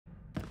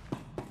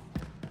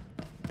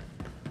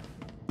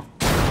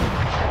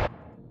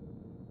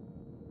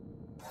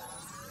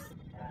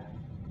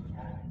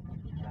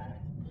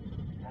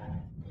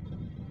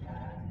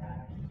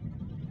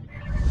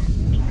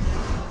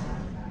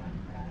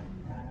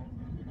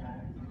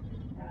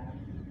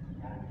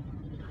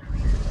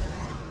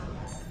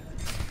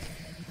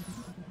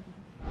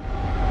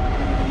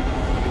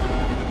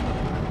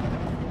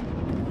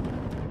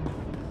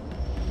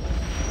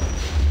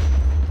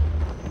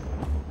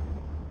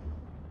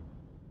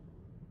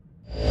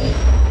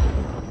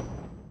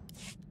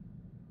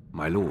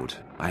My lord,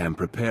 I am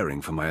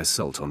preparing for my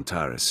assault on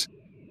Taris.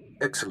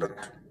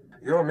 Excellent.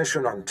 Your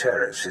mission on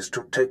Taris is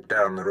to take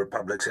down the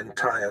Republic's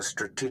entire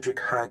strategic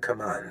high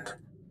command.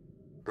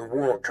 The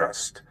War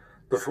Trust,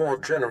 the 4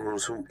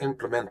 generals who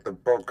implement the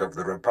bulk of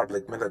the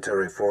Republic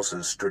military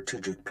force's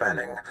strategic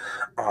planning,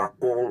 are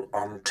all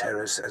on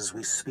Taris as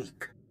we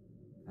speak.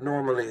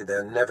 Normally,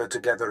 they're never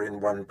together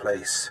in one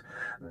place.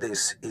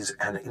 This is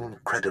an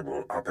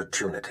incredible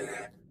opportunity.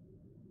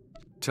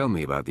 Tell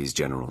me about these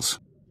generals.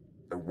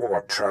 The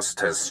War Trust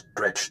has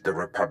stretched the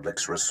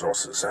Republic's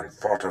resources and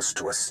fought us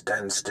to a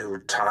standstill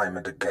time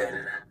and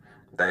again.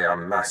 They are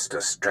master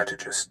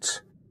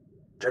strategists.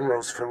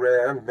 Generals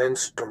Ferrer,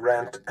 Mintz,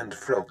 Durant, and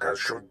Frelka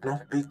should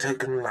not be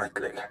taken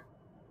lightly.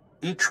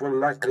 Each will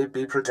likely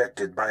be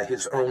protected by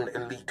his own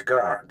elite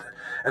guard,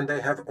 and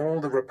they have all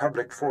the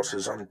Republic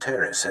forces on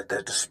Taris at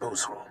their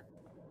disposal.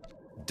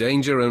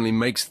 Danger only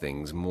makes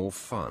things more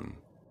fun.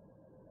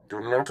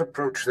 Do not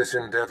approach this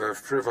endeavor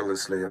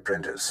frivolously,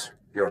 apprentice.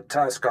 Your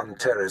task on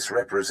Taris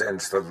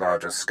represents the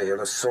larger-scale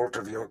assault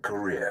of your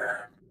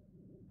career.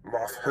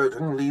 Moff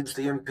Herden leads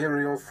the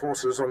Imperial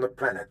forces on the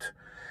planet.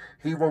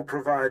 He will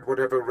provide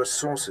whatever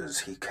resources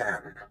he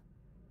can.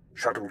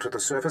 Shuttle to the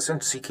surface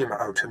and seek him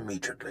out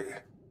immediately.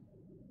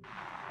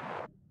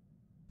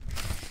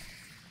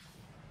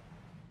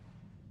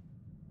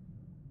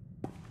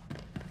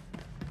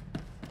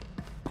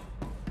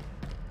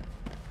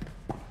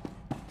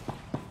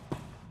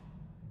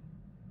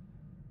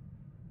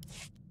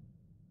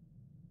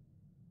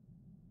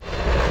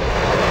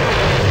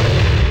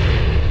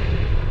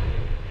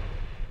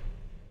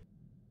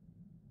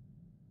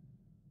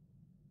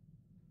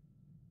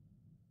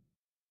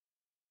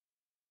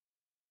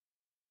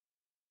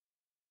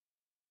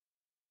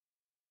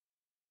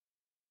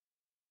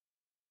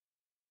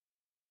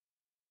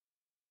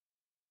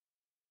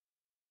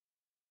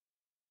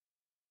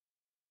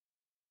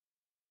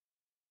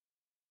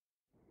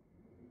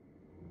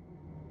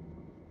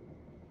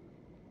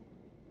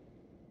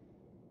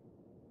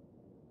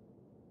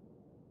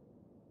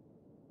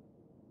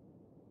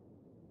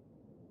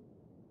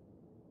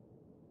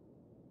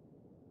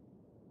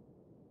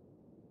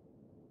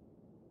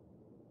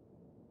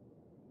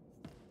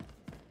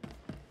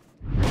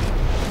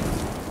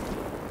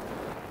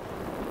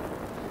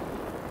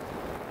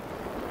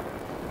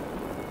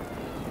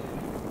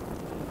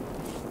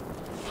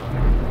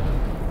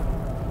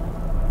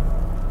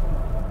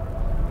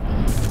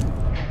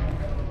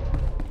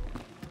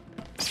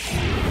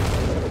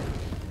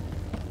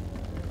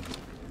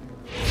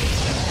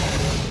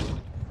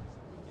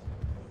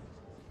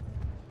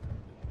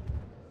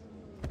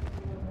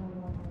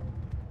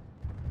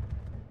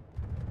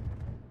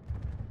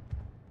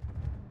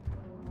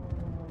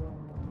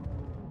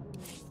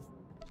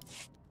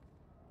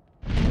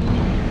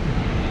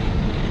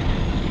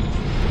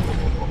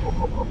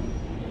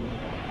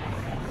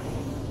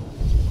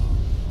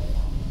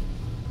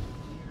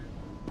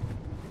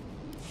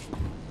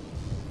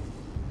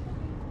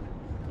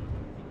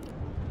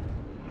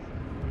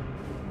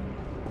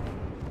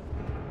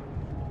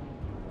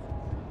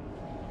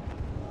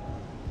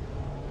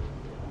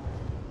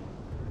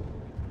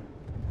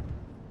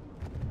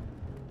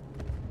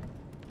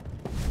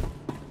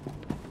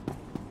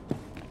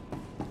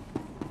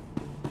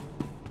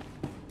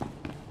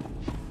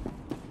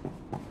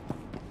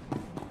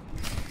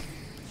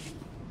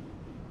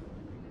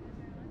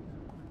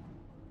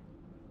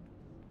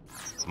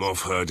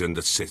 Moff Herden,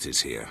 the Sith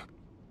is here.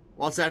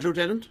 What's that,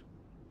 Lieutenant?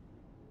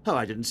 Oh,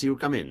 I didn't see you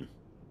come in.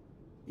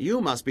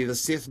 You must be the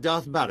Sith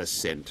Darth Baras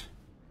sent.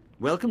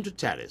 Welcome to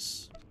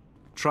Taris.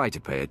 Try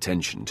to pay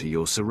attention to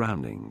your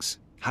surroundings.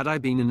 Had I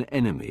been an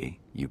enemy,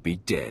 you'd be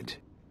dead.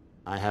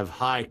 I have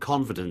high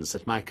confidence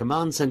that my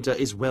command center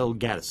is well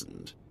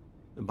garrisoned.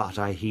 But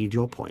I heed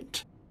your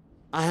point.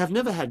 I have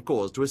never had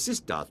cause to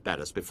assist Darth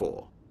Baras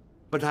before,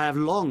 but I have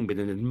long been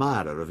an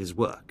admirer of his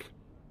work.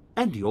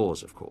 And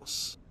yours, of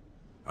course.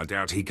 I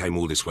doubt he came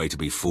all this way to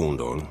be fawned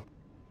on.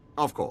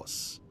 Of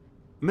course.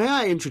 May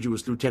I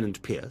introduce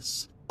Lieutenant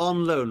Pierce,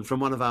 on loan from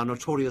one of our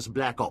notorious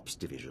Black Ops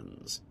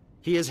divisions.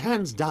 He is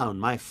hands down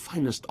my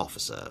finest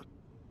officer.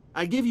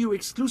 I give you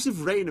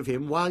exclusive reign of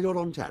him while you're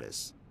on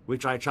Taris,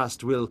 which I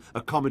trust will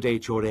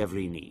accommodate your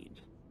every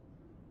need.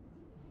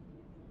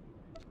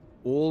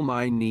 All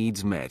my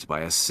needs met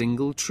by a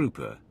single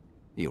trooper.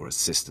 Your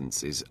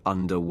assistance is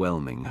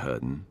underwhelming,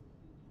 Herden.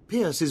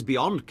 Pierce is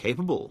beyond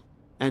capable,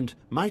 and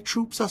my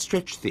troops are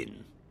stretched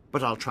thin,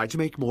 but I'll try to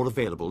make more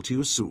available to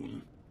you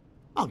soon.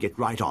 I'll get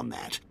right on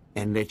that,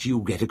 and let you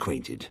get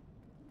acquainted.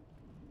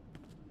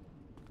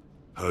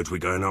 Heard we're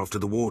going after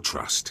the War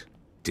Trust.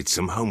 Did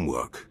some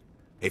homework.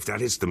 If that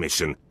is the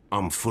mission,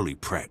 I'm fully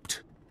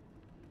prepped.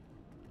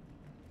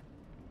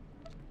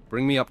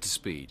 Bring me up to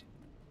speed.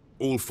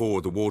 All 4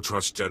 of the War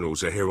Trust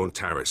generals are here on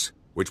Taris,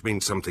 which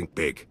means something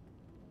big.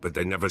 But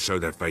they never show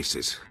their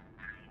faces.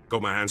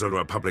 Got my hands on a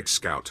Republic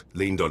scout,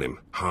 leaned on him,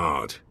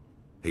 hard.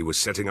 He was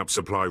setting up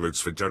supply routes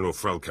for General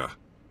Frelka,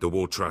 the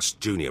War Trust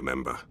junior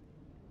member.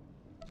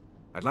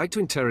 I'd like to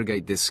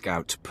interrogate this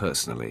scout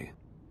personally.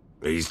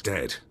 He's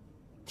dead.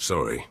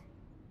 Sorry.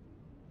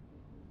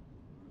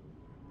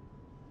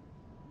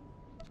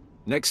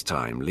 Next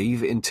time,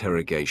 leave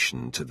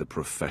interrogation to the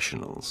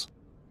professionals.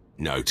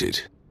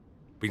 Noted.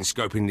 Been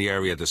scoping the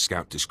area the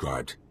scout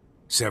described.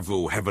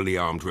 Several heavily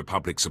armed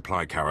Republic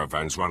supply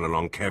caravans run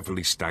along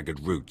carefully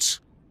staggered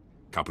routes.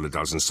 Couple of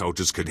dozen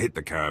soldiers could hit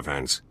the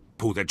caravans,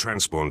 pull their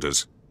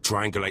transponders,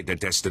 triangulate their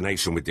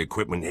destination with the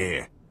equipment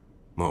here.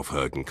 Moff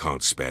Herden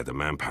can't spare the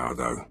manpower,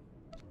 though.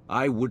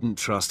 I wouldn't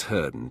trust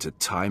Herden to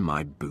tie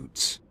my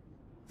boots.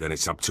 Then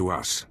it's up to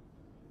us.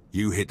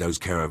 You hit those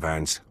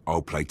caravans,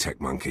 I'll play tech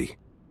monkey.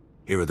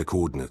 Here are the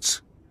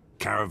coordinates.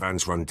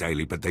 Caravans run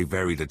daily, but they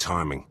vary the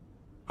timing.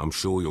 I'm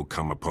sure you'll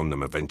come upon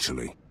them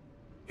eventually.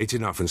 Hit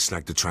enough and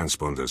snag the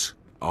transponders.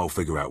 I'll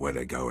figure out where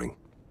they're going.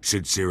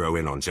 Should zero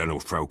in on General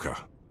Froker.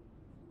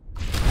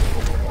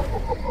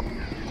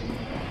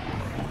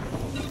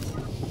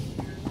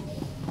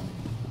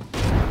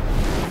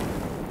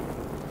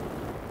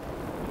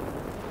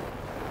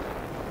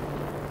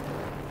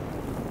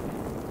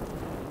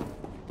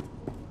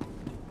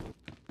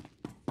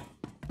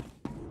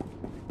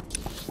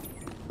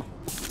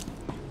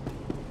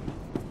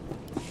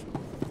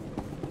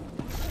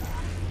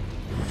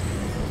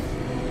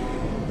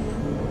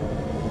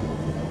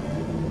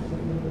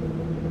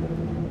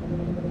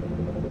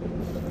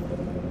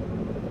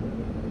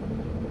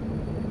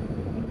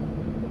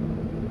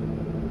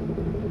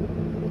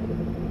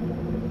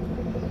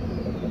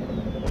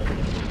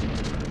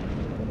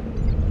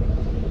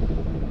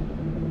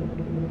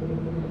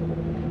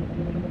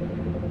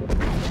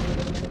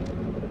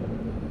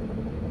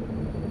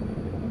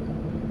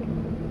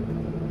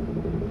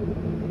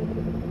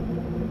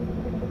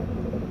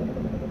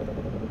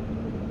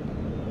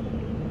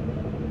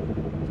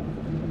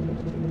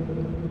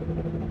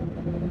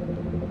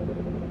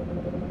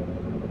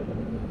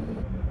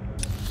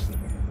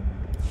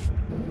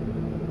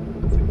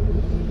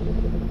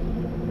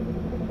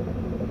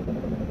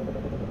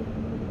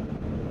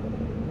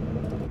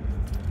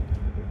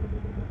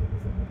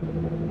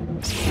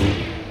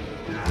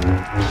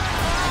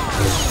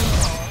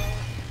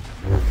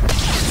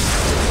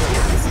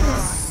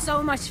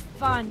 So much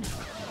fun.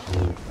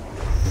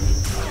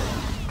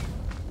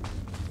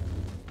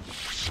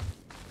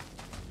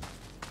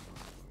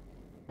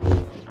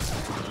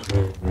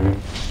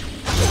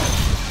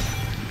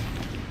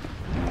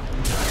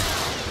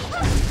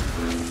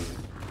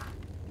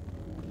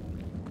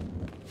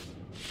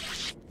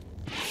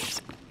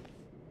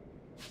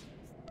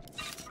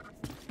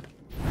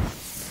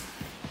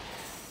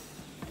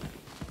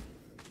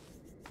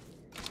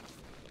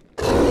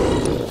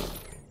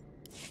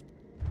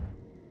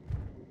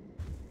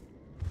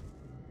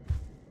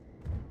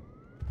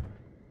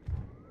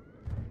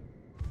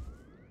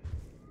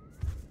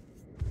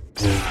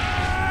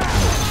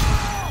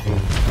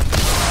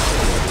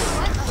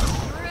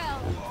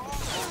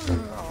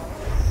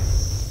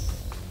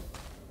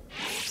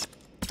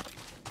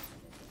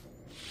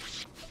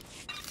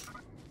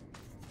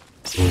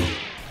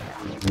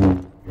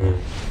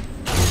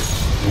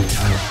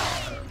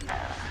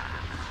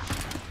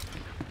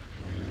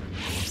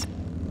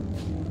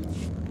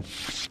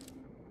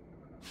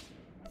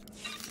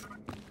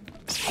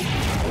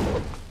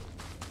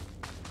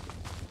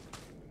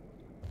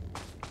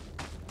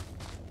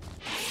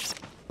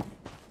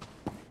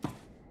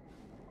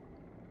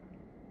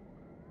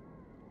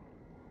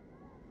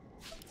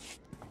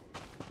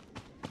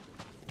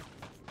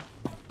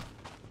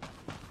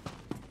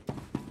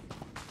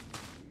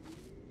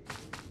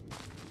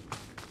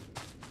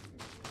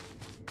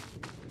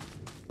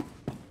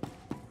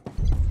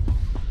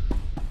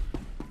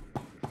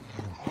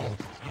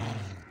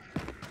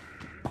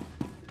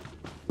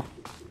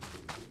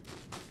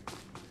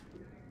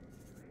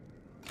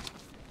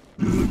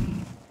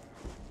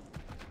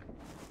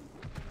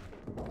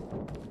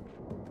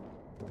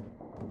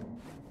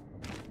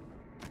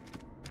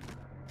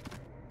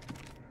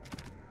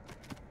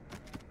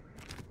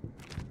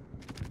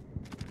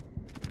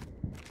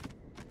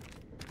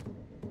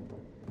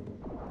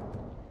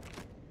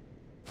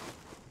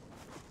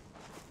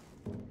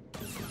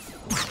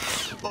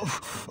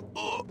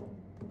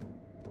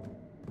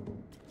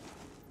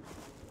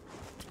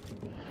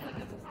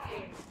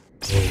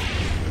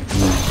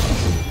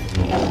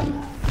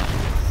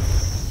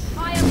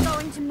 I am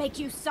going to make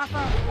you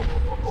suffer.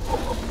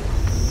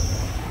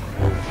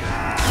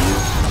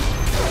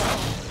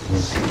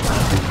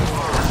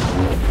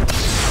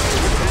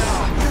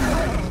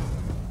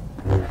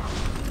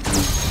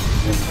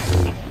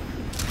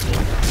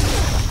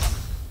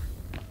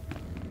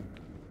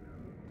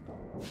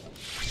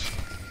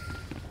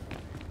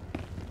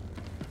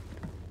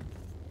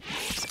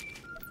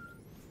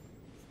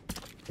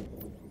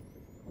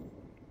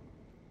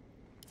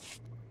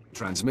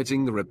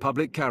 Transmitting the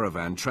Republic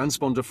Caravan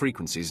transponder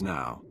frequencies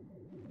now.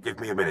 Give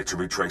me a minute to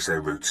retrace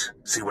their routes,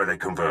 see where they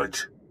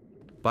converge.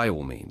 By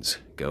all means,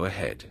 go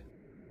ahead.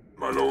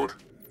 My lord.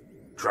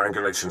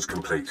 Triangulation's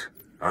complete.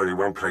 Only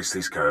one place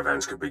these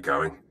caravans could be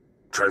going.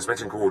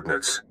 Transmitting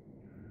coordinates.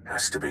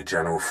 Has to be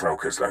General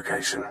Froker's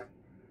location.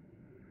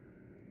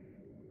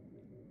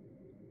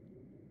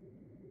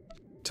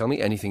 Tell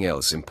me anything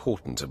else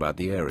important about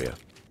the area.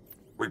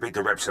 We beat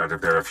the reps out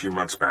of there a few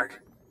months back.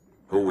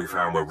 All we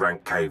found were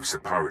rank caves the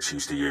pirates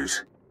used to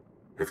use.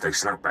 If they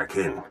snuck back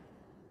in,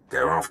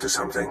 they're after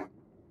something.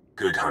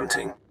 Good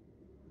hunting.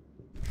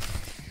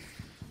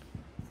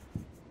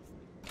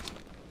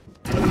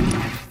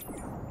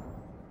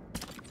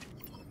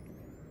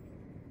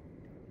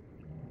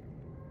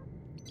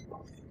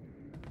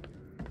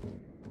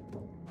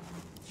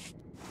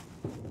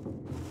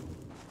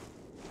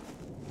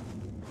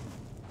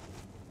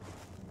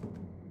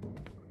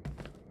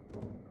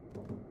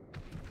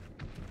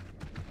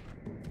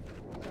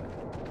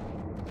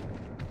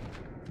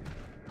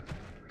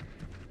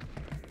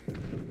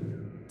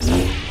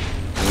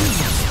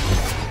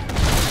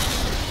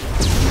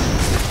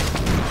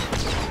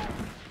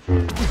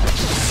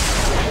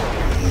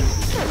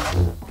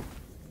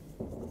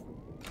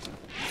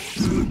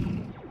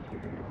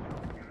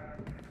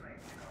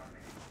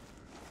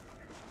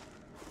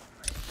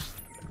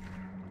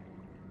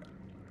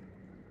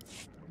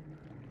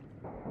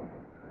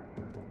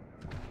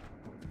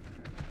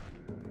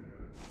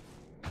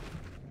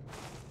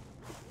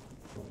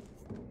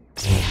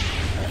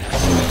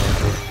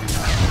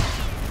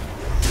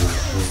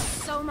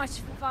 So much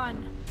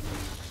fun.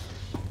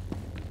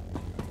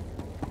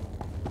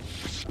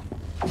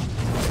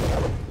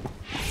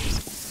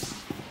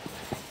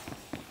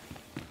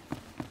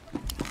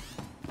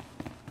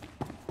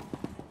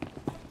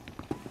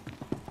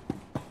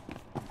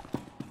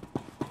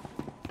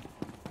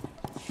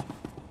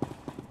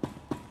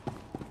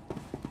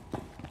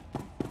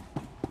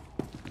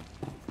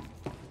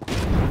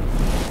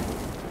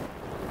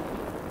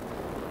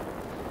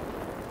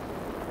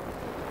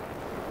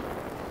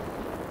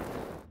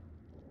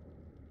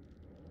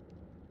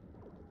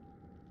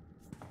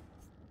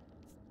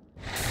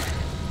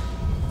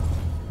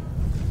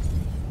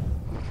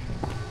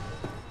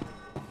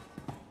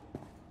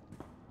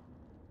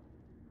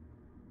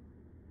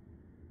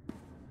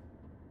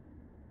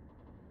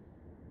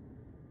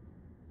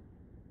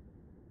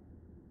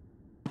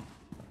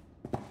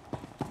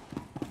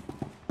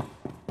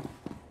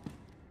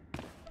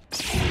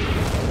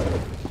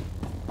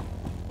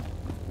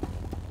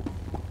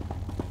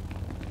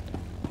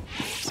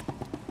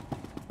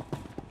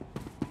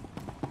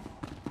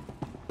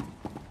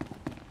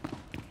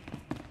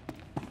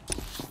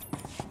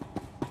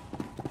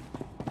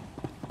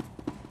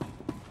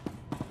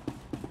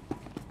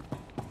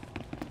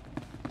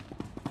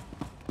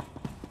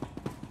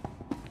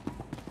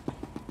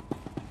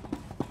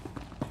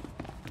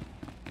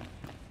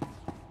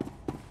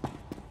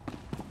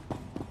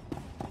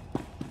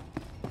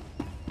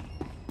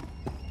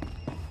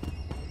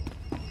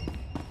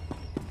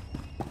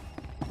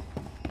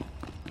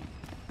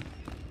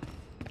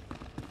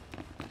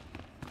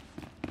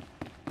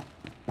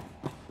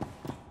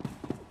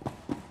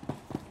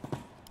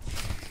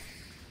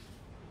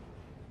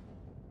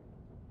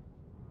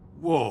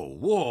 Whoa,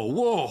 whoa,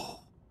 whoa!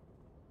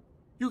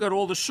 You got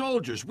all the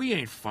soldiers. We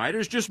ain't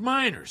fighters, just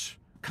miners.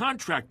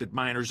 Contracted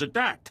miners at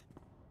that.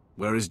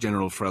 Where is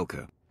General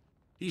Frelka?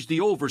 He's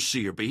the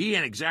overseer, but he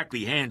ain't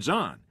exactly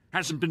hands-on.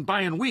 Hasn't been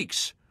by in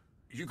weeks.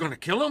 You gonna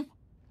kill him?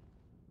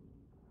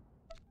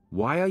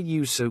 Why are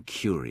you so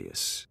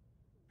curious?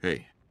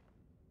 Hey,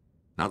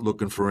 not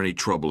looking for any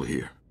trouble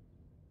here.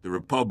 The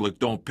Republic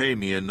don't pay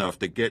me enough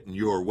to get in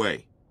your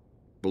way.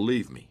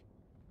 Believe me.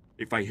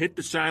 If I hit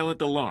the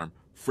silent alarm,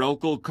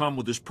 Frelka'll come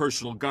with his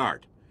personal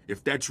guard.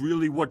 If that's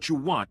really what you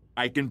want,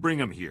 I can bring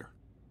him here.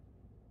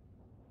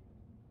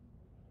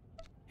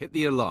 Hit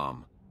the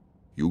alarm.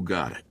 You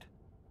got it.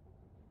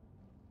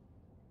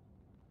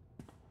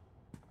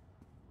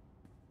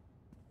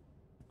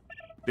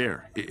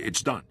 There,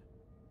 it's done.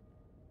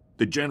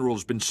 The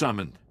General's been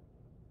summoned.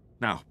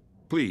 Now,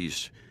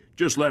 please,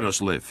 just let us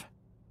live.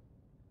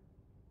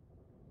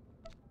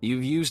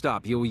 You've used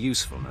up your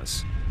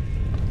usefulness.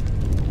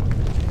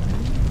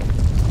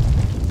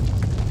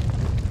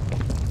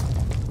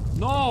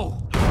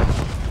 No!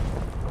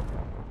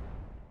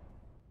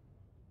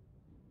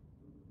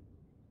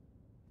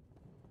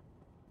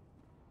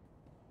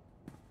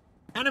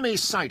 Enemy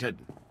sighted.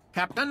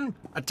 Captain,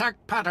 attack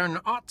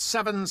pattern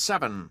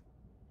OT-77.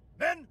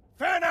 Men,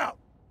 fan out!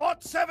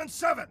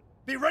 OT-77!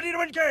 Be ready to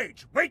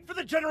engage! Wait for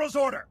the General's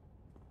order!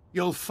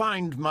 You'll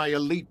find my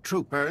elite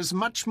troopers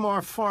much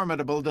more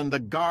formidable than the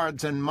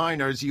guards and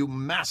miners you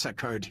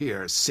massacred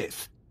here,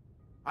 Sith.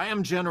 I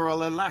am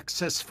General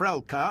Alexis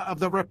Frelka of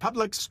the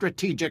Republic's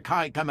Strategic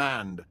High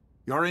Command.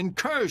 Your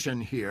incursion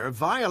here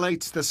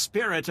violates the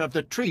spirit of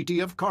the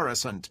Treaty of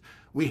Coruscant.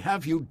 We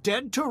have you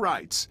dead to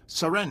rights.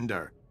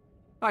 Surrender.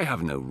 I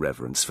have no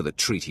reverence for the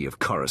Treaty of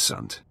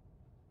Coruscant.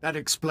 That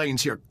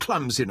explains your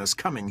clumsiness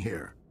coming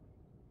here.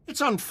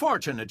 It's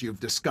unfortunate you've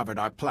discovered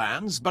our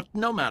plans, but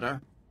no matter.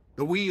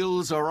 The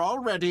wheels are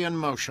already in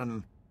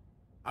motion.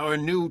 Our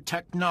new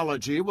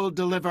technology will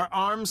deliver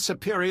arms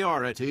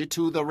superiority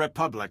to the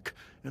Republic,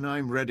 and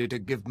I'm ready to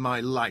give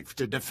my life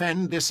to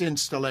defend this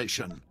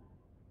installation.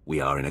 We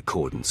are in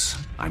accordance.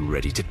 I'm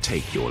ready to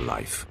take your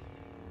life.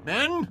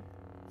 Men,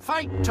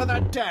 fight to the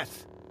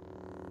death!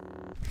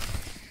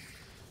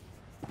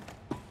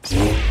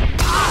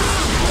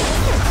 Ah!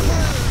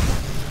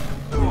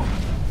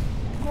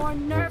 more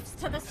nerfs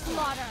to the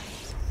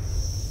slaughter.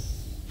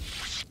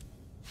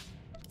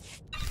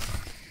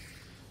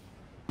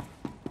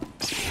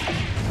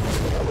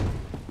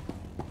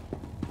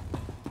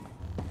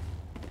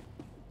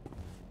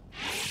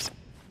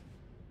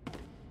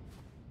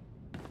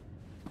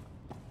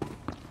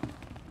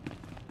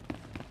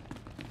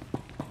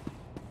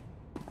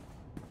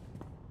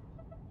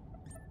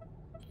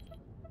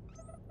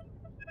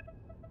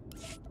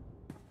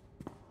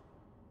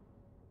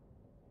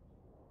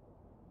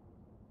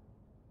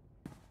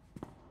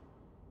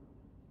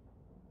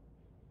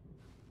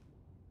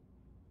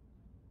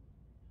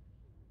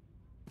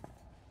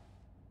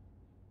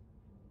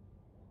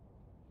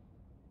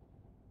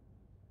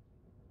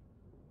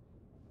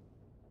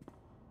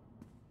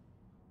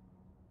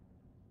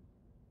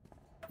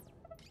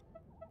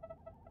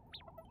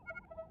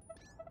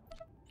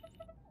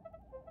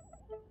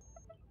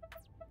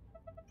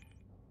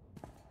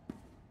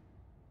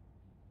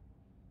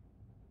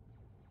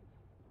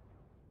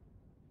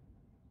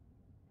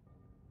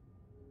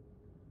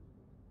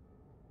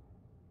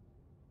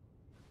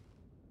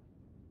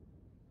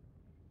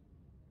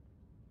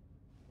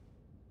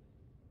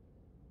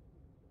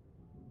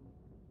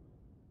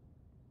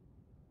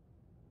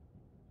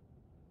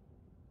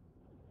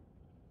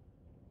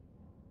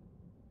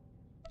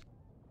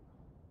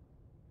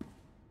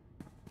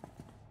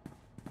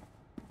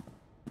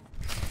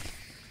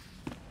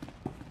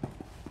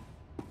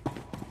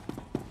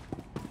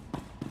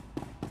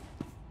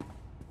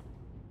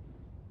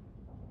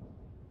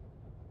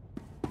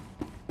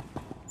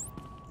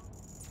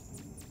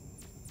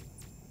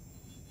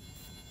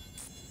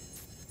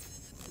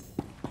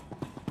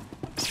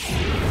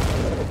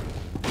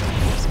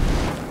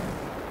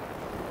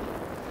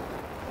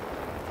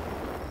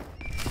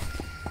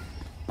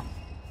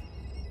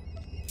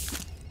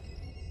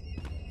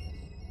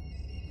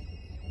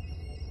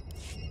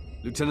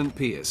 Lieutenant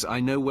Pierce, I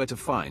know where to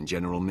find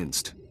General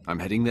Minst. I'm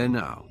heading there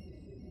now.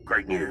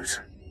 Great news.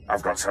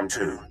 I've got some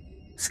too.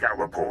 Scout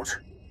report.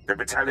 The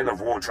battalion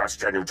of War Trust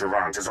General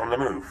Durant is on the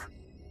move.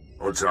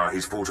 Odds are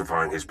he's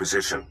fortifying his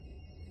position.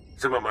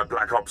 Some of my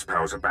Black Ops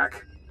pals are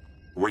back.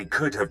 We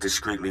could have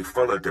discreetly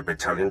followed the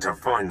battalion to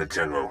find the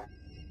General.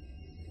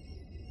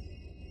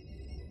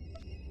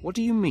 What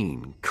do you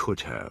mean, could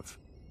have?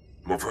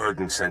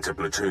 Mulverden sent a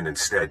platoon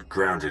instead,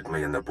 grounded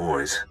me and the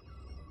boys.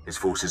 His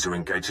forces are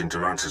engaging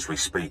Durant as we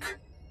speak.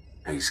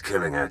 He's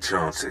killing our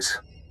chances.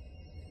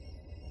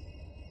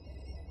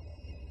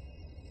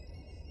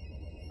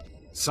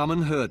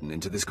 Summon Herden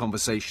into this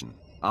conversation.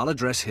 I'll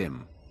address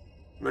him.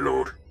 My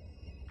lord.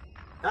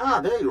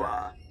 Ah, there you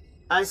are.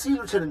 I see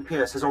Lieutenant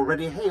Pierce has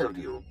already hailed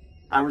you.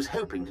 I was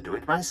hoping to do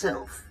it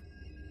myself.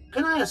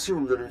 Can I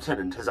assume the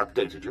Lieutenant has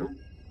updated you?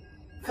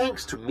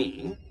 Thanks to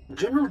me,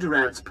 General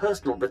Durant's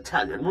personal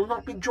battalion will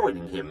not be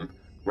joining him,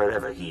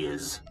 wherever he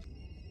is.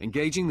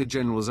 Engaging the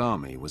General's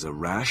army was a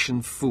rash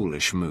and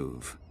foolish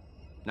move.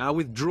 Now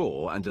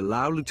withdraw and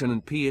allow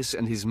Lieutenant Pierce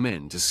and his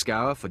men to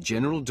scour for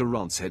General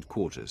Durant's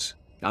headquarters.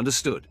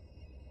 Understood?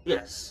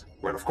 Yes,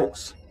 well, of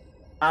course.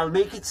 I'll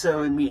make it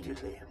so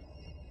immediately.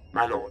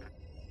 My lord.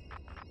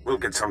 We'll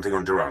get something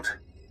on Durant.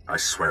 I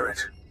swear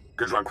it.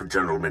 Good luck with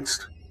General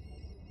Minst.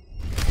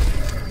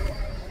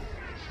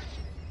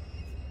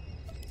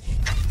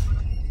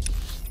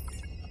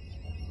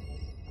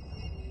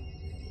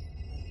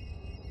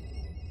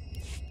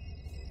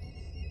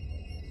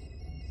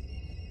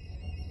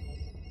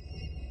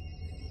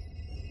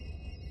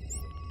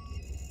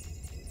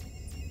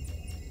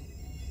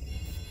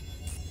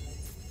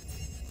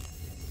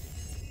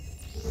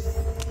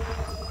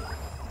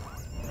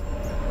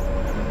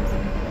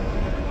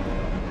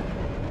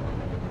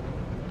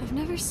 I've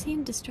never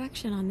seen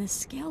destruction on this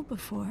scale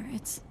before.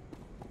 It's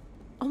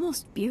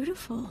almost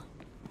beautiful,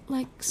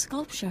 like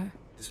sculpture.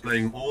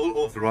 Displaying all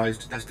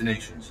authorized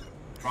destinations.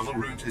 Travel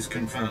route is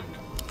confirmed.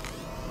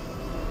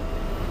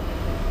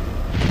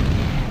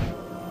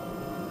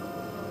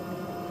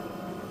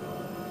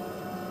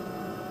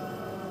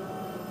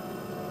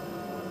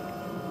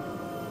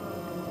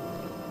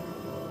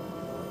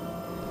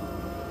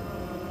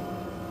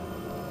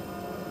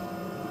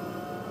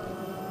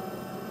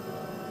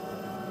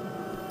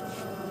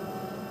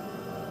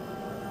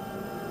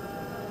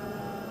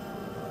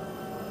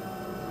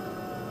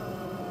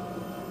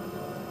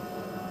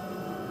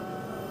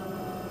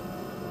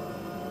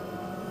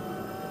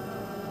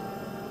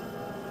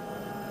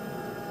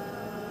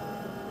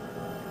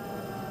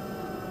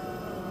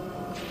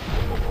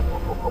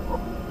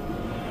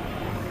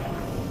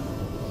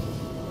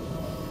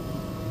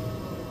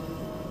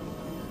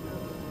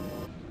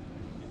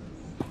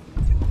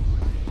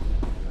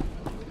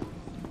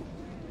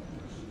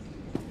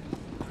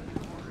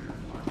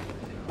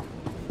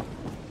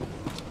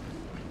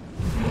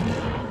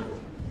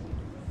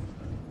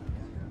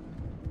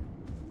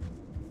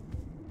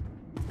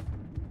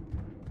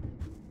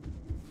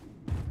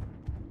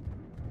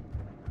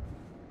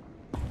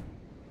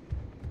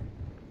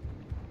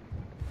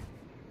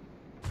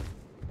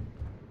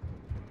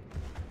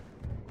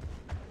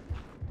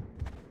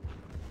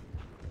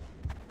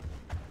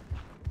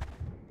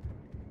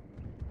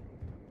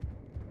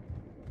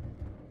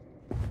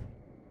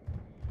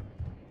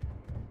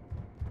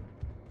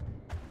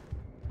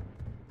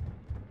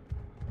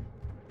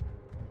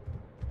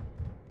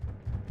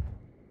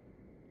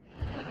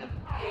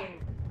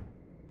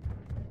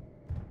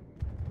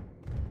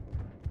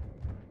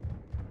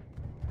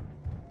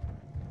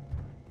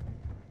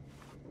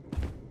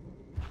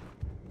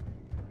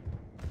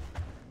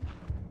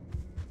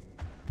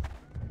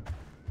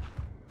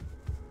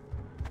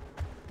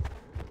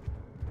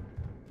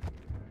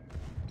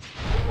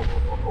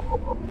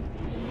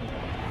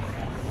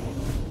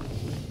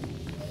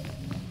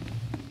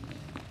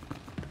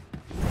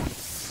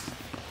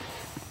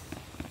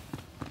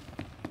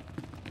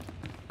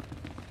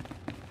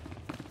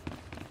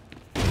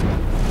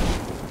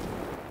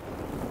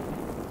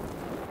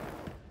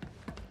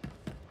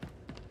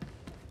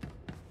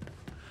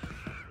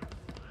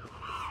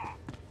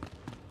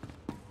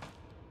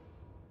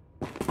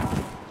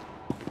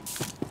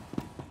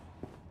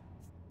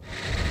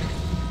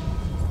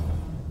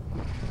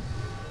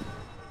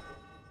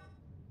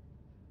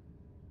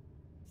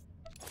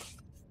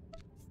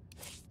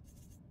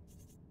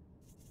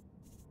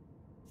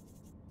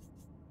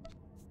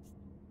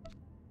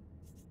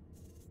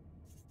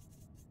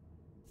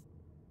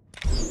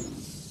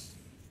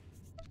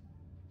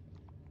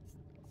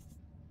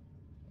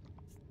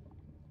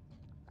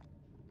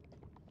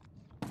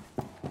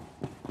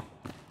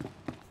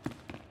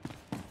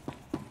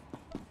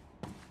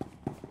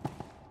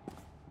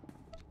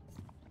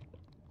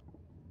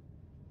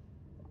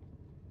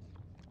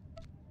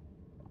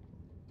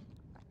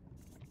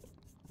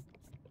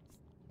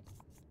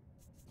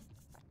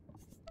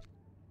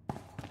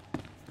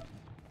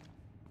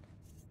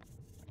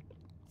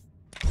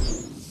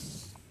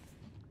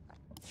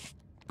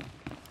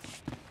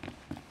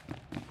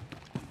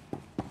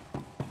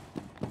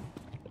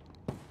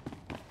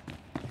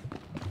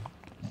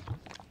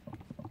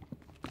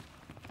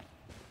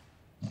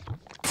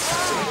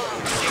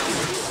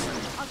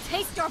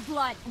 taste your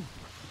blood!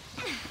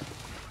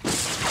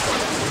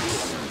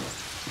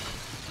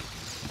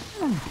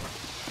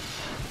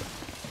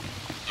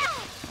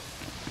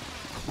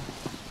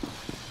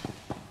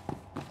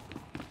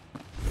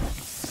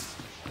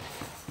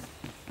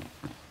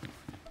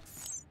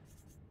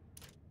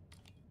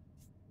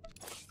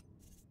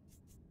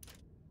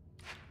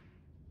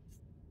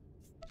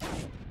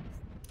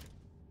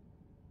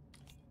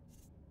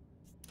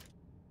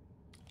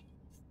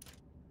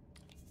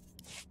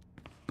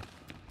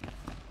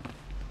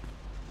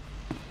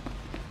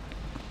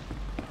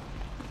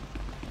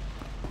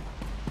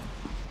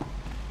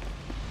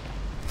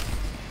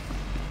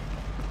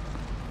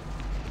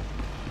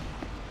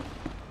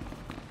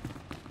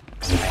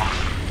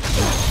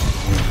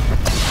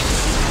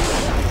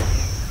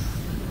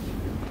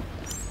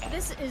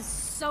 This is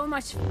so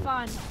much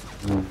fun.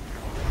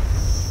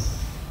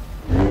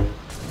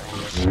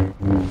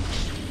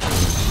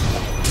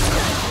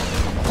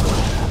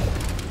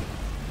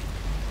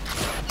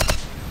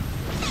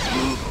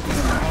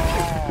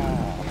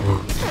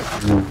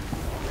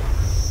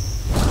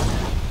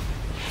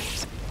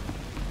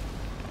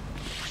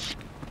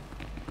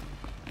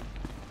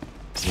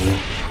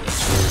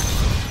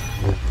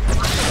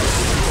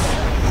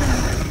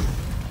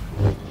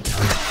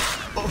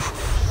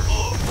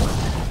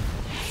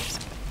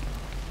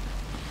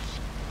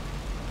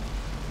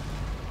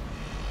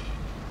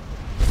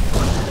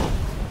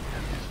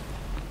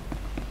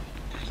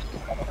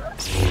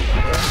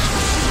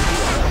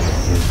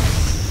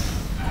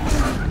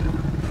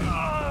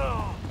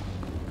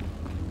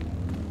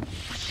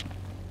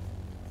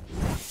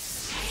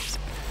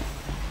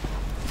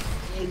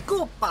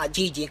 Copa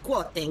Gigi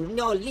Quoting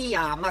no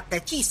lia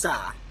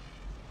Makachisa.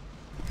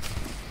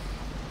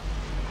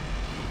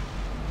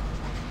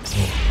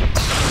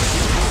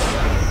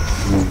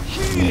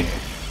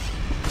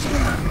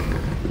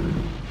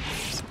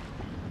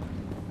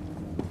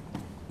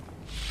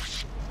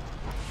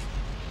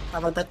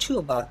 Avada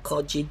chuba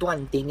koji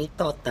duante ni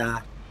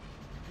tota.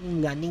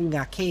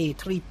 Ninga ke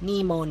trip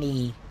ni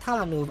moni.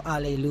 Tanu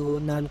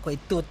alelu nan kwe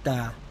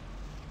tuta.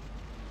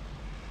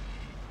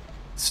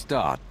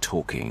 Start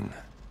talking.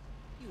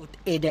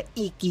 Eda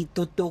iki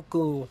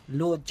totoku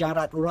lo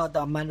jarat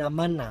roda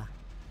mana-mana.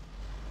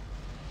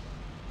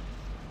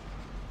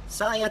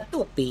 Saya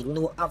tupi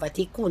nu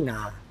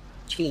avatikuna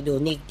chido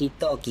nikti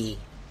togi.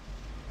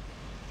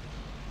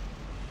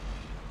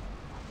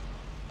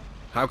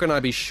 How can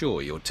I be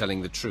sure you're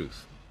telling the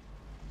truth?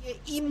 Ye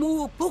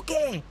imu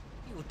puke.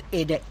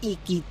 Eda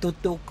iki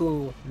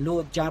totoku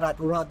lo jarat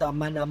roda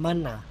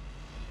mana-mana.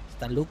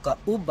 Staluka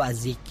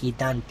ubaziki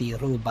danti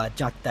ruba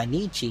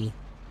jaktanichi.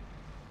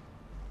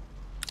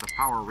 The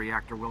power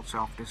reactor will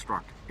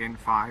self-destruct in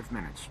 5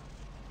 minutes.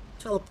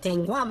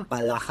 Tengwam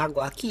pala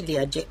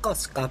hagwakilia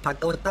jekoska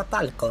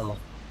pagotapalko.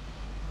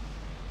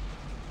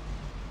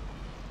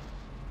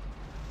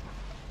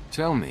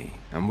 Tell me,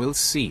 and we'll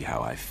see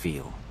how I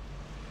feel.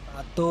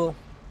 Ato,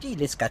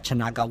 dilis ka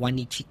chanaga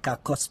wani chika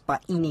kospa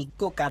ini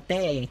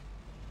kokate.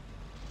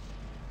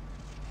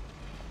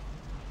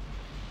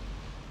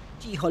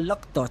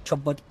 Jiholokto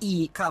chobot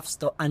I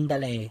kafsto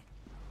andale.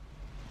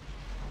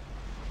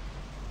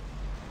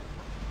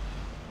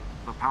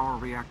 The power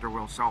reactor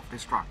will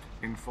self-destruct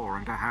in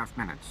 4.5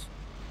 minutes.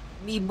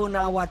 Mi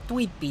bunawa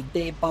tweetpi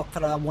de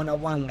bakra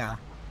wanawanga.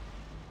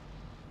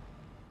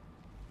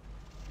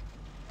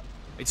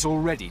 It's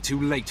already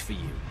too late for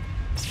you.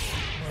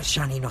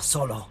 Shani no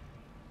solo.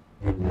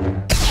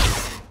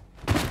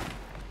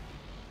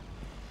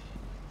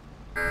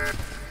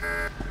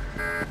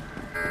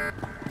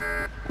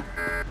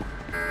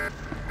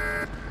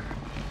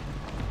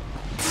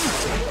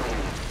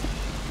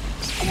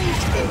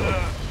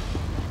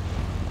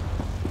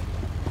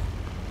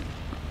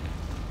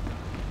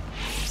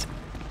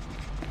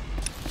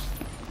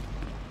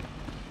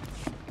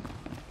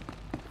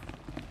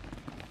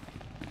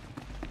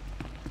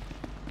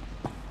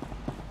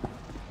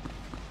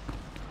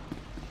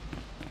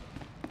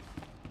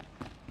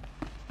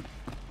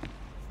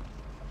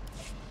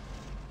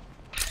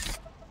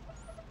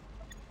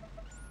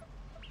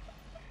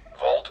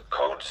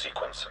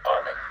 Sequence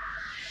arming.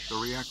 The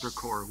reactor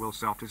core will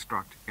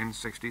self-destruct in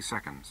 60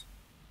 seconds.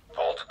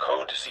 Vault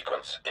code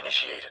sequence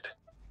initiated.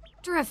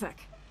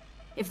 Terrific.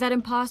 If that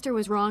imposter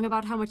was wrong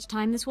about how much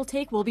time this will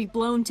take, we'll be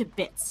blown to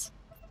bits.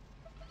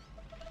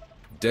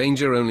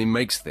 Danger only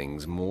makes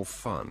things more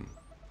fun.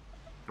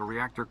 The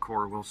reactor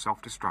core will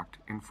self-destruct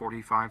in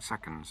 45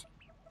 seconds.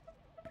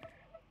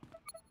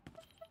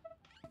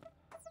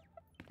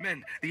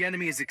 Men, the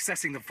enemy is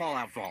accessing the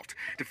Fallout Vault.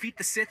 Defeat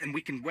the Sith and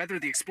we can weather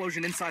the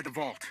explosion inside the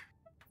vault.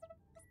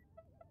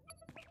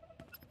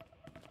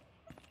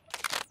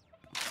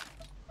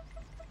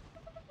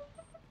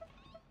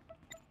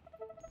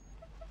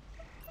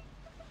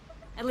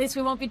 At least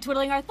we won't be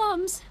twiddling our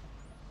thumbs.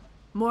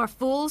 More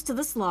fools to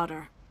the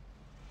slaughter.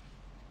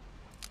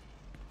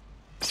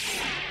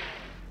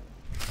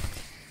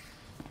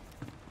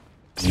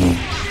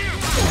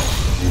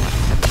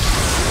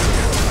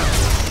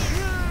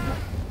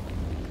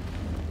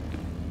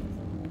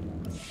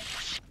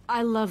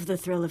 I love the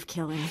thrill of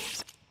killing.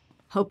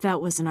 Hope that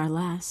wasn't our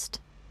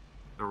last.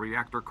 The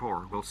reactor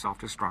core will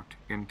self-destruct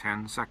in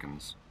 10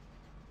 seconds.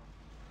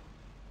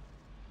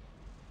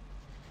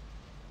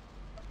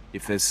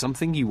 If there's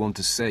something you want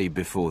to say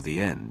before the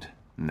end,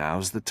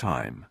 now's the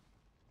time.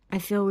 I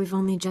feel we've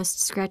only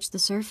just scratched the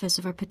surface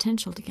of our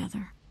potential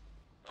together.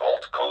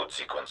 Vault code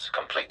sequence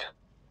complete.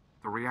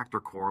 The reactor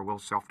core will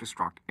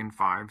self-destruct in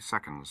 5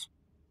 seconds.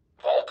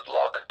 Vault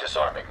lock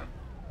disarming.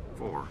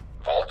 4.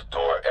 Vault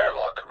door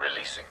airlock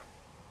releasing.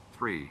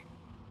 3.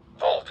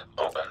 Vault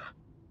open.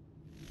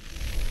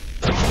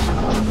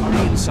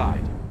 Hurry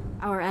inside.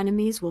 Our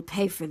enemies will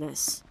pay for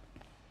this.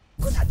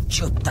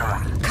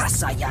 Chuta,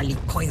 kasayali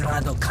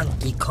koirado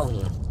kanki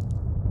kong.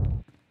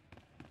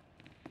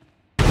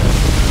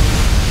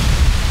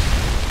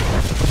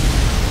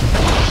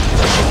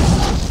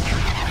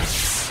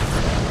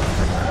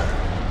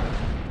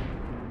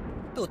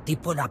 Tutti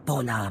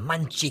pona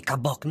manchi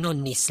kabok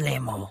nun ni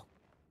slemo.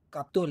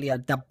 Kaptulia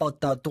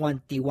dapoto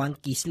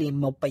 21 ki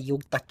slemo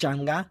payug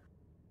tachanga.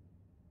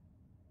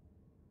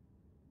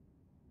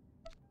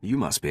 You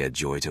must be a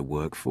joy to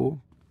work for.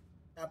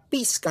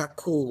 Piska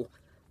ku.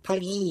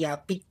 Paliya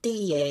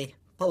pitiye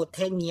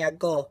potenya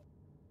go.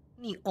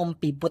 Ni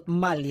ompi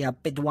butmalia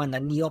pedwana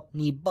niop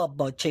ni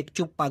bobo chek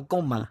chupa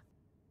goma.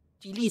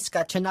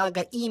 Chiliska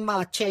chanaga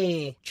ima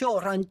che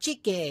choran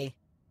chike.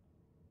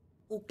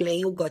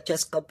 Ukle ugo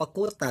cheska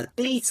pakuta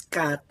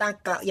kliska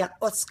taka ya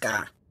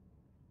oska.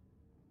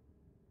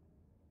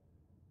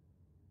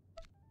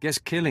 Guess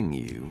killing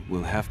you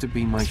will have to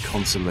be my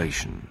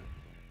consolation.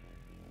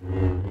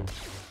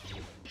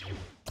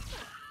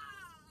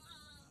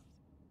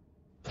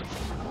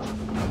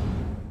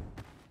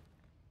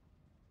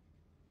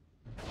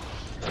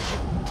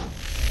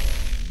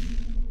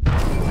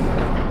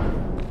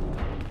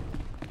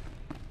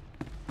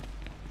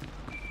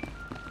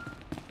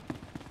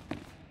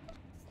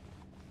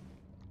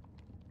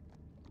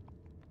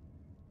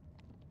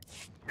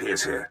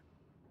 Pierce here.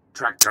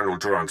 Track General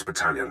Durant's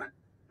battalion.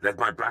 Led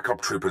my Black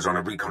Op troopers on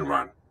a recon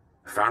run.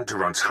 Found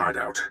Durant's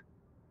hideout.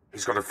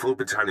 He's got a full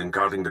battalion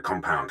guarding the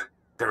compound.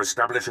 They're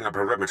establishing a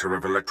perimeter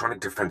of electronic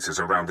defenses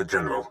around the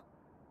General.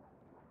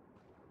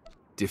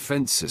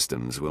 Defense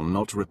systems will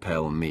not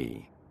repel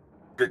me.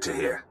 Good to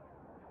hear.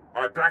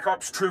 My Black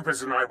Ops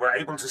troopers and I were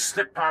able to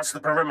slip past the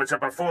perimeter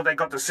before they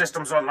got the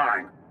systems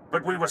online,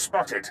 but we were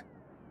spotted.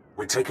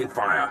 We're taking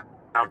fire,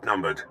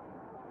 outnumbered.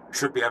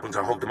 Should be able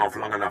to hold them off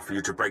long enough for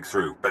you to break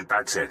through, but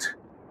that's it.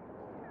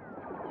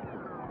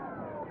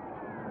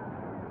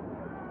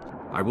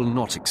 I will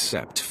not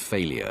accept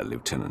failure,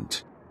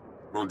 Lieutenant.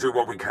 We'll do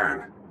what we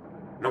can.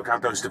 Knock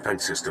out those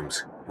defense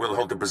systems. We'll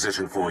hold the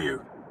position for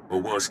you.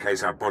 Or worst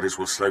case, our bodies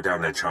will slow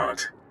down their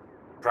charge.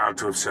 Proud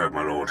to have served,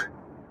 my lord.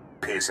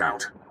 Pierce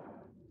out.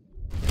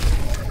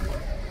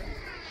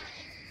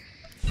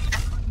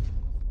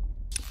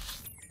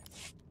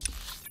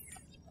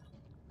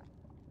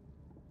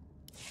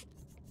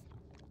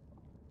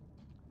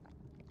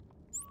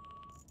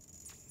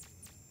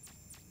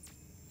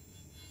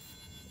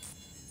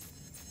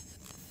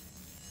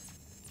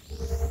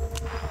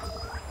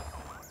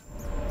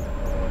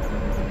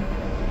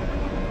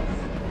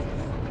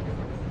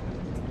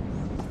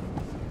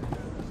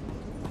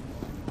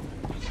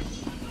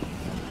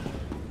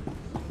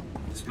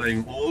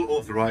 Displaying all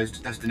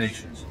authorized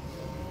destinations.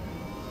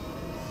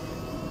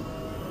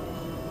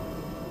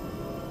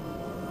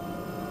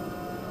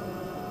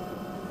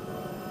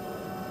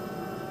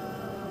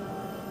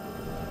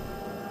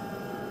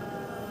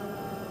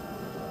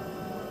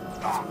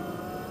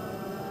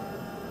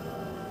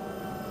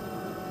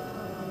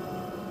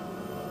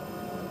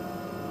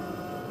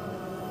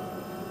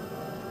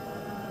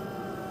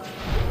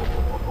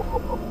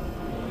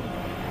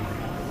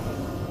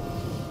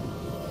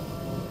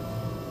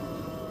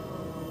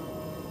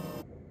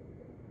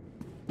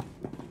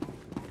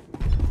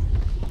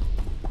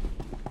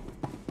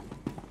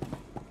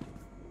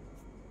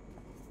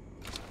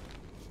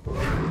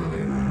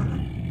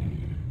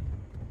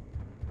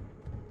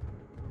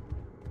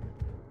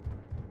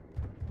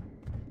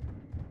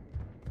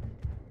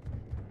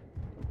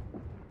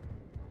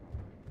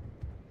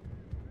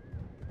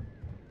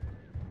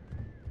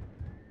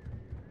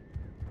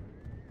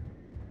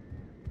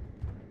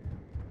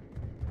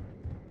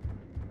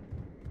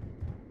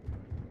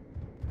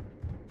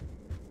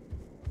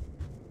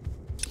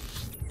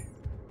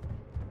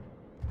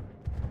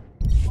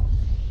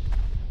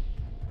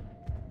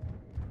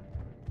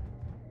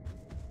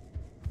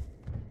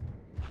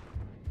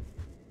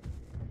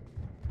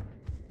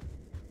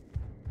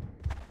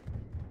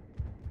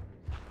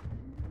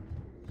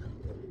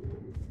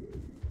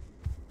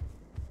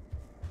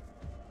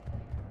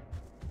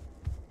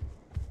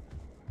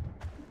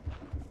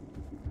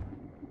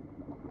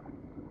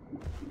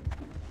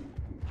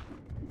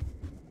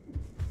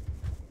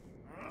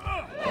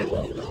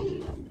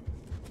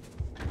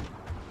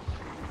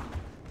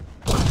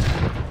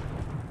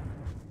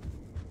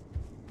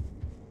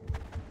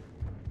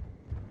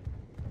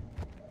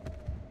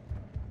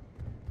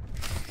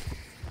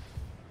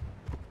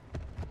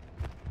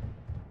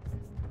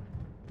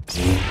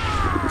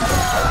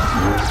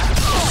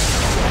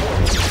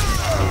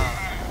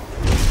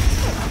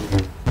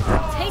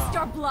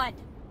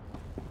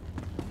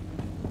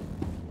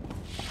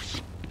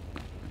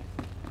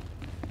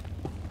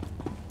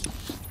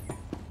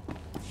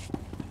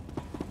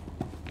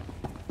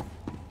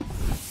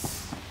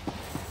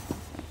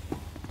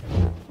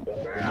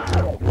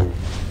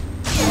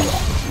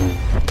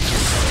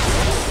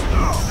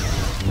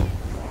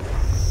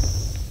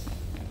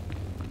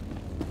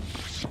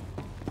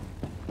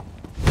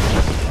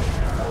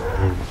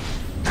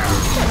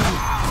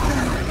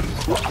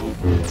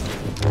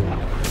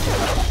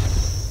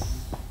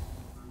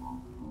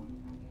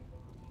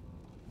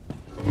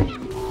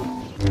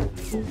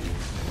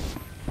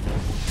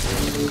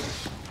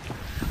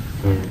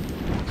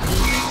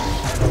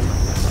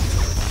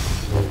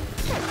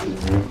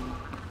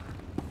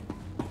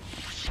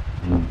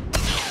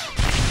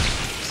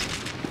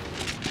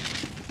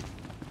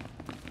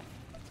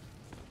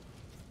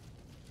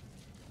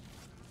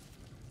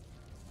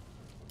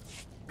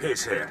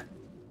 Pierce here.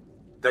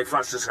 They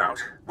flushed us out.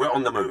 We're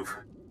on the move.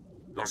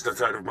 Lost a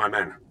third of my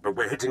men, but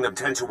we're hitting them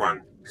 10 to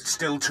 1.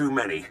 Still too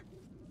many.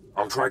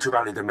 I'll try to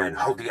rally the men,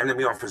 hold the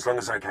enemy off as long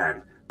as I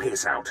can.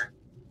 Pierce out.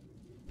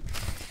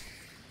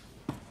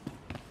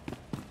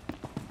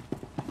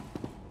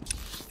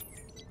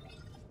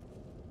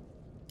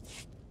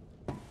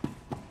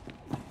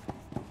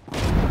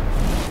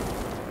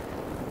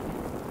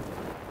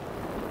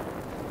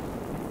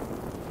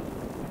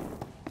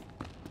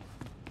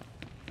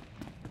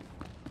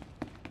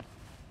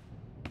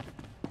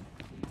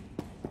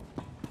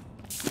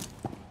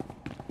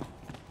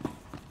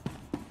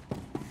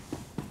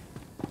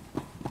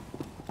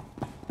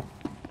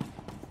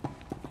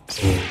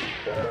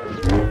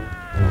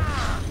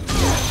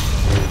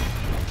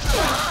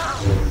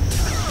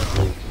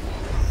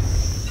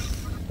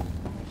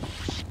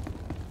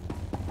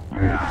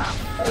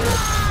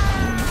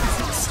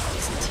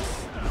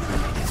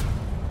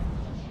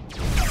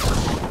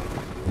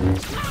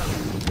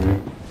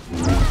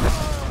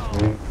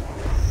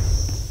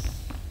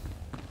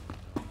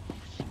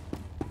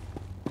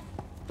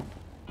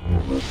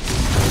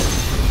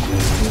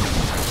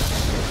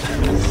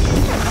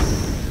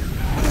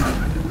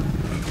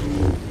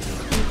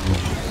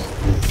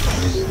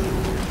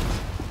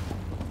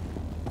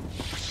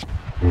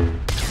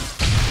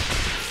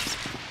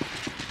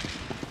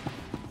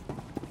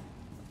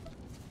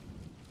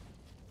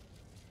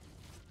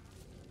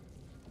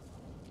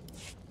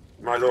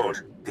 My lord,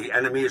 the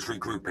enemy is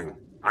regrouping.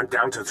 I'm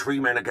down to 3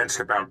 men against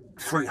about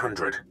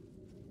 300.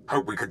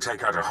 Hope we could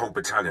take out a whole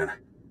battalion,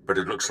 but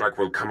it looks like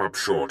we'll come up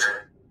short.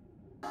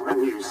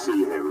 When you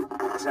see him,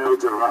 tell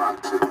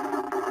Durant.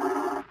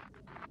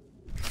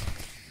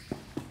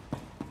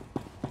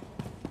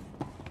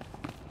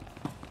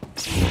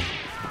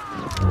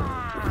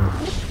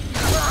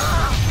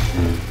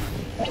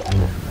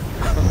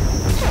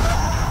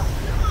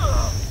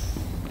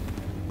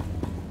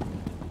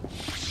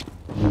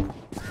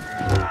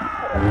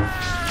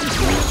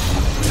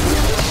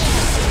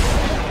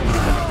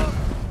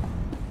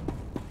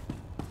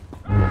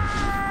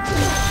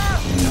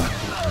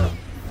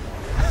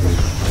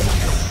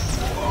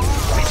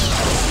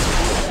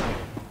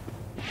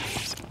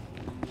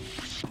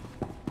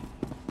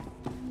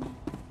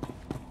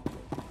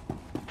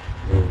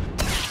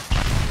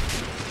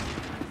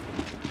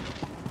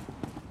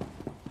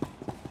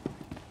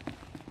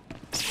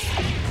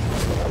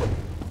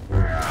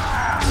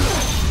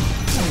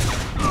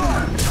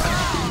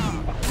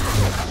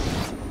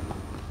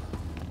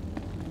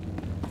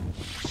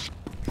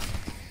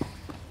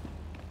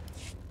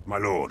 My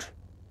lord,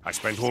 I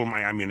spent all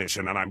my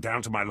ammunition and I'm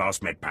down to my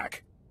last med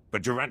pack.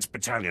 But Durant's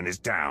battalion is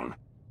down.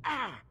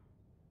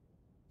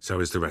 So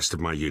is the rest of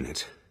my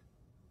unit.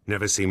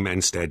 Never seen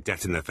men stare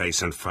death in the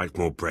face and fight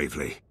more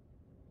bravely.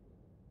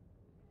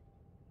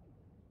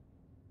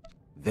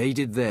 They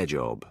did their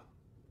job.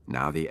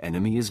 Now the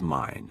enemy is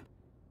mine.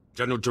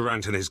 General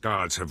Durant and his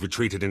guards have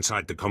retreated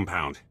inside the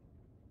compound.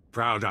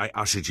 Proud I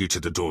ushered you to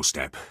the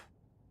doorstep.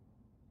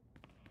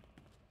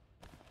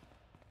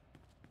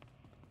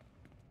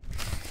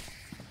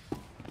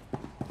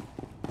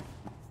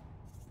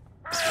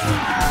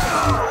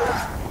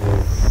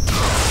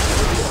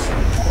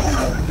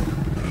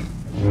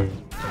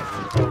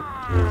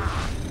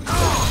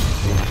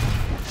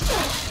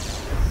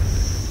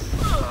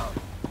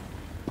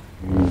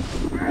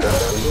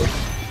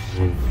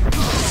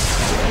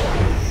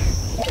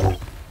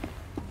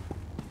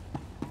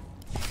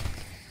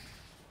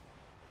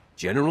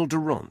 General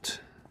Durant,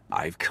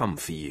 I've come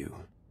for you.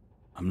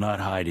 I'm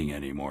not hiding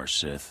anymore,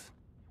 Sith.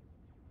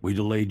 We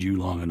delayed you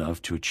long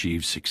enough to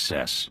achieve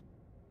success.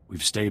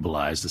 We've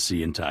stabilized the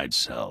SWTOR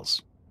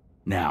cells.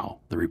 Now,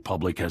 the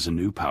Republic has a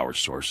new power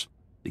source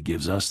that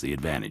gives us the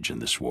advantage in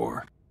this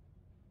war.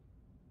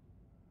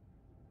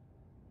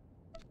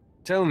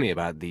 Tell me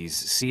about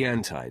these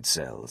SWTOR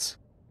cells.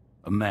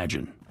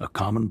 Imagine a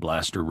common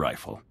blaster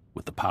rifle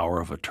with the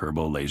power of a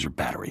turbo laser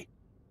battery.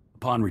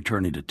 Upon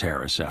returning to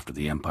Taris after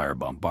the Empire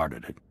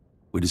bombarded it,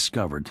 we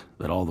discovered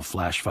that all the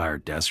flash-fire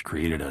deaths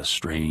created a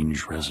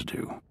strange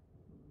residue.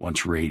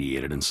 Once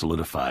radiated and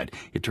solidified,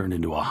 it turned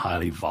into a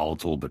highly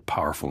volatile but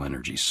powerful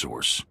energy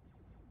source.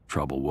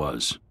 Trouble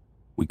was,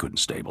 we couldn't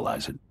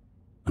stabilize it.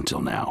 Until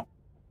now.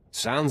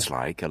 Sounds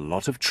like a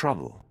lot of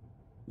trouble.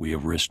 We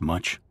have risked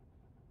much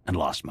and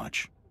lost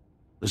much.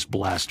 This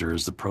blaster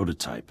is the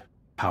prototype,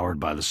 powered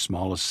by the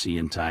smallest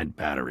SWTOR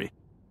battery.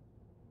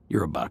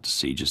 You're about to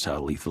see just how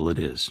lethal it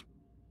is.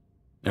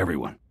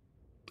 Everyone,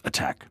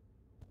 attack.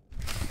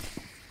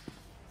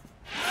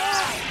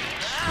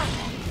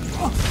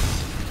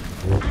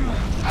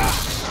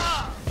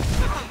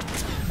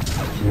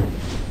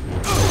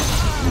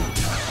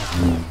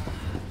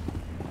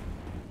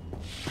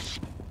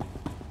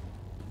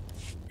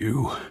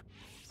 You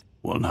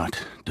will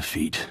not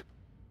defeat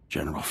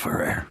General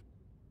Ferrer.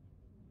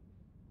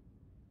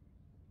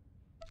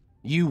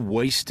 You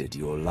wasted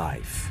your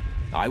life.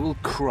 I will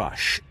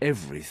crush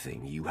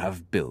everything you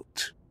have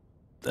built.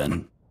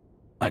 Then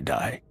I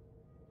die,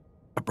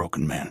 a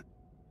broken man,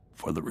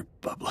 for the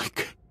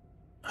Republic.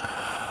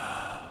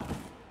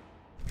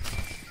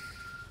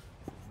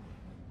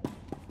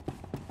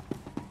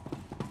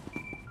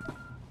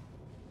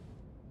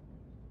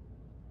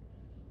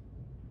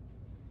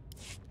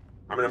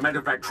 I'm in a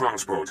medevac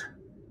transport.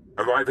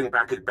 Arriving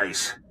back at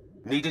base.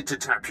 Needed to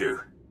tap you.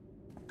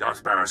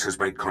 Darth Barris has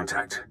made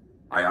contact.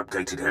 I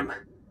updated him.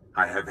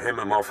 I have him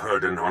and Moff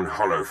Herden on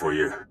Hollow for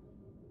you.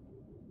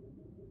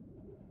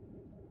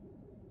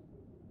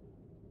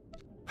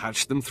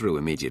 Patch them through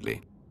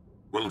immediately.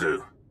 Will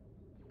do.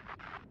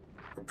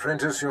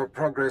 Apprentice, your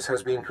progress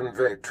has been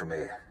conveyed to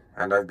me,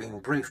 and I've been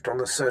briefed on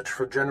the search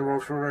for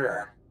General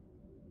Ferrer.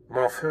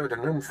 Moff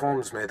Herden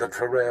informs me that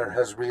Ferrer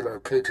has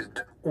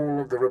relocated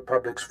all of the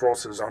Republic's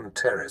forces on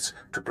Taris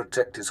to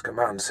protect his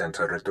command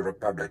center at the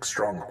Republic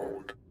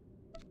stronghold.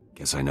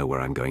 Guess I know where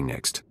I'm going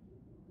next.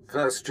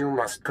 First, you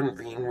must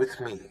convene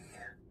with me.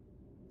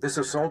 This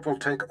assault will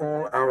take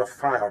all our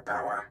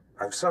firepower.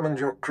 I've summoned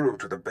your crew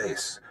to the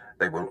base.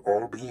 They will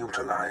all be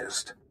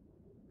utilized.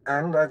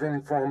 And I've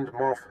informed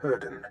Moff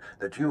Herden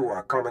that you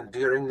are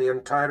commandeering the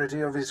entirety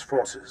of his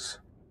forces.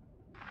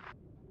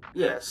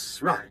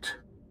 Yes, right.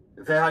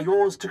 They are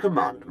yours to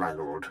command, my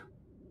lord.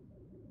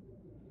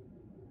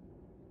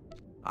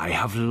 I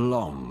have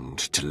longed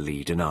to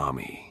lead an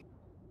army.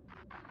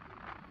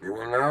 You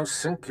will now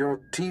sink your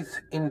teeth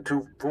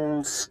into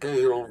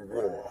full-scale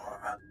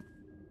war.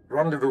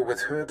 Rendezvous with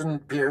Herden,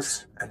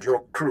 Pierce, and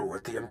your crew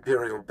at the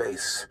Imperial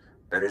base.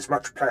 There is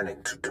much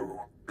planning to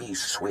do. Be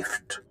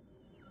swift.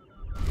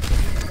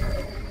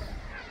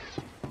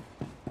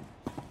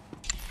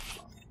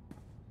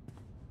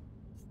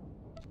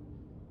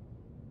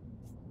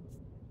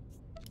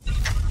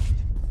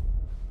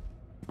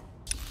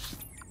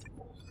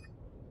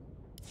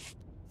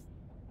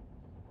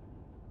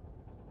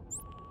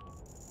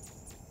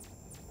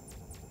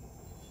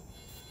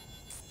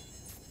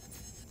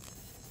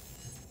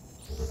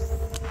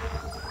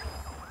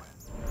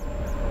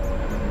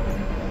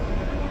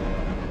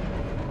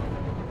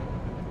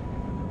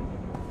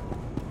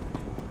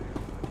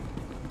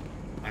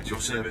 At your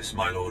service,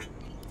 my lord.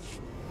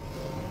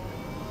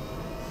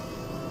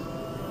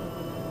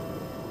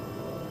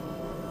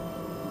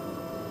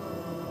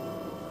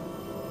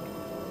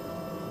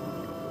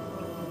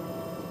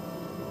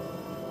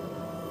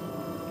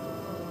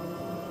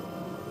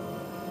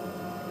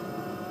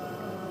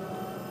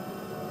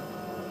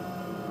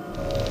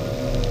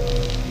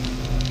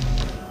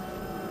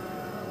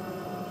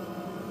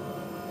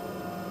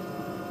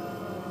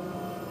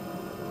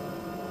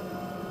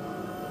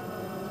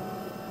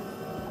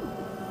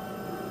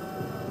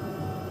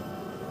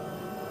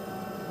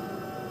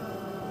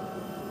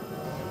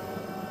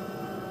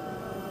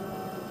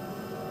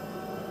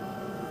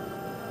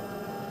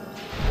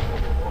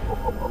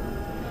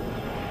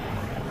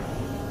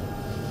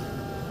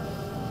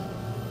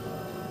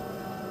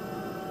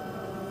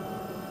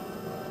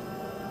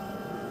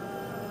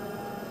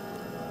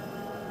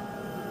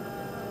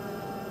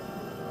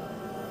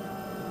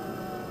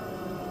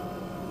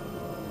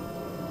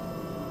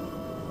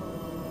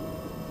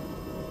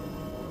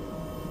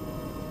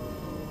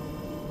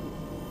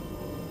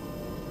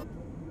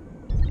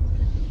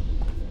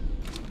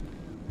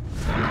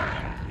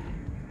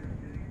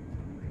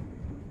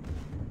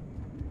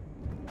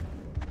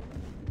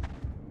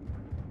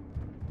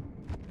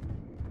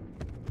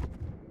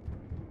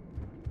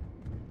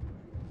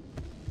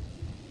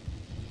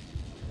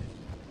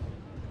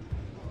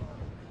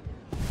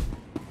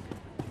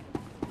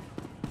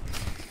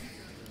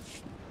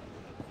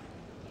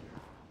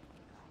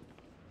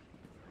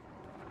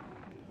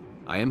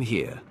 I am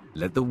here.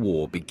 Let the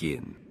war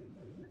begin.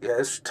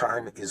 Yes,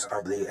 time is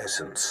of the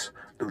essence.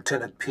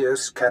 Lieutenant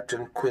Pierce,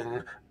 Captain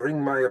Quinn,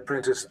 bring my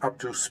apprentice up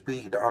to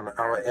speed on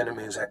our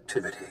enemy's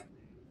activity.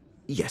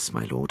 Yes,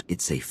 my lord.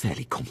 It's a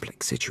fairly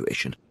complex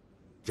situation.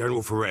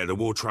 General Ferrer, the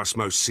War Trust's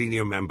most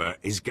senior member,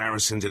 is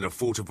garrisoned in a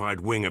fortified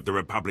wing of the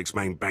Republic's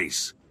main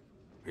base.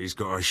 He's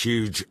got a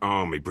huge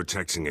army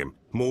protecting him.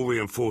 More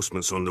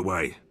reinforcements on the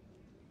way.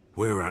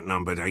 We're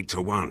outnumbered 8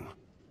 to 1.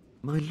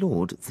 My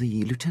lord,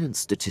 the lieutenant's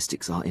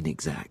statistics are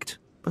inexact,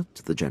 but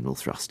the general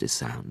thrust is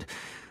sound.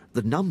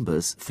 The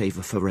numbers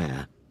favor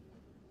Ferrer,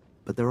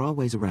 but there are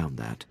ways around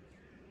that.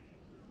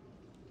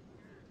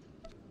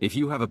 If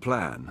you have a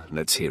plan,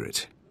 let's hear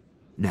it.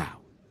 Now,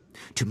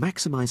 to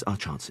maximize our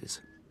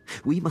chances,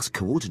 we must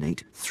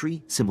coordinate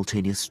 3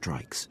 simultaneous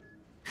strikes.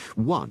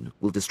 One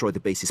will destroy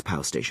the base's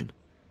power station.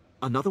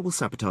 Another will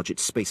sabotage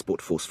its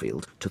spaceport force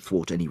field to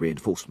thwart any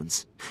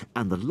reinforcements.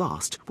 And the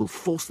last will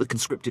force the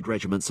conscripted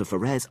regiments of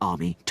Ferrer's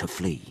army to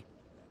flee.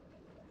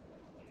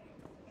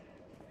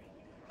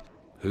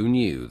 Who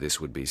knew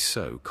this would be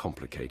so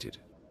complicated?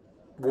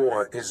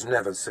 War is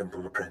never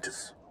simple,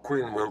 apprentice.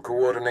 Quinn will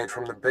coordinate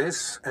from the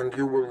base, and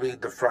you will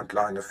lead the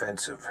frontline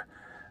offensive.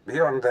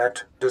 Beyond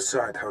that,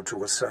 decide how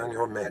to assign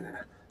your men.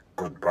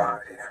 Goodbye.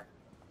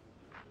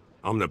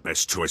 I'm the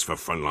best choice for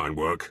frontline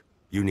work.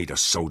 You need a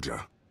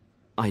soldier.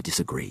 I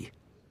disagree.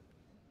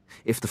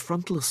 If the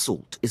frontal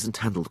assault isn't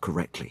handled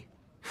correctly,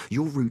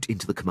 your route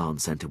into the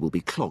command center will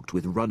be clogged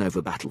with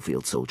run-over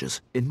battlefield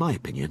soldiers. In my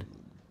opinion,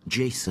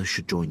 Jaisa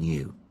should join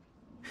you.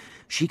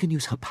 She can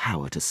use her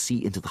power to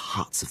see into the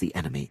hearts of the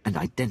enemy and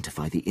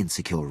identify the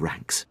insecure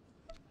ranks.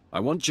 I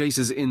want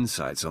Jaisa's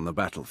insights on the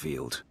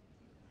battlefield.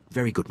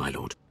 Very good, my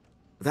lord.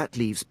 That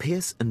leaves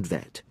Pierce and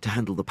Vet to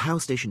handle the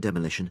power station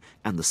demolition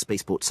and the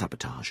spaceport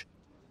sabotage.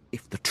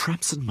 If the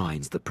traps and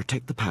mines that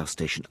protect the power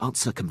station aren't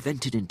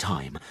circumvented in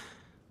time,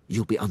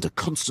 you'll be under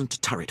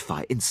constant turret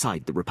fire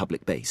inside the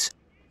Republic base.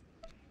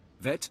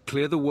 Vet,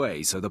 clear the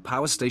way so the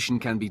power station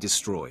can be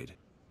destroyed.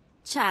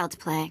 Child's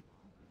play.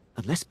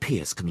 Unless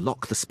Pierce can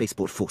lock the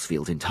spaceport force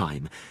field in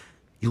time,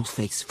 you'll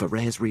face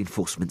Ferrer's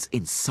reinforcements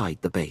inside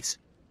the base.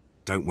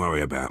 Don't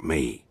worry about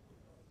me,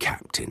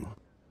 Captain.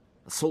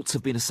 Assaults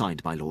have been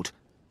assigned, my lord.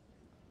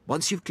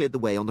 Once you've cleared the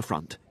way on the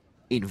front,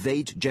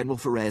 invade General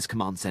Ferrer's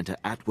command center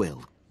at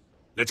will.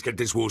 Let's get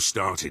this war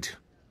started.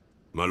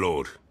 My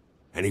lord,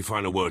 any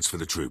final words for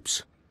the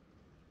troops?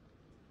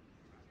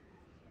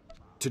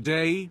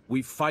 Today,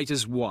 we fight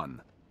as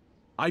one.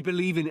 I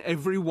believe in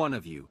every one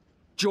of you.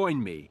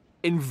 Join me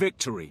in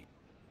victory.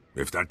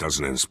 If that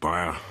doesn't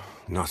inspire,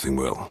 nothing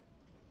will.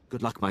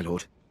 Good luck, my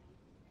lord.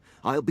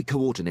 I'll be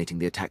coordinating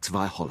the attacks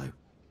via Hollow.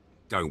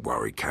 Don't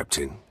worry,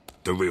 Captain.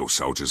 The real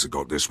soldiers have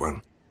got this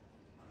one.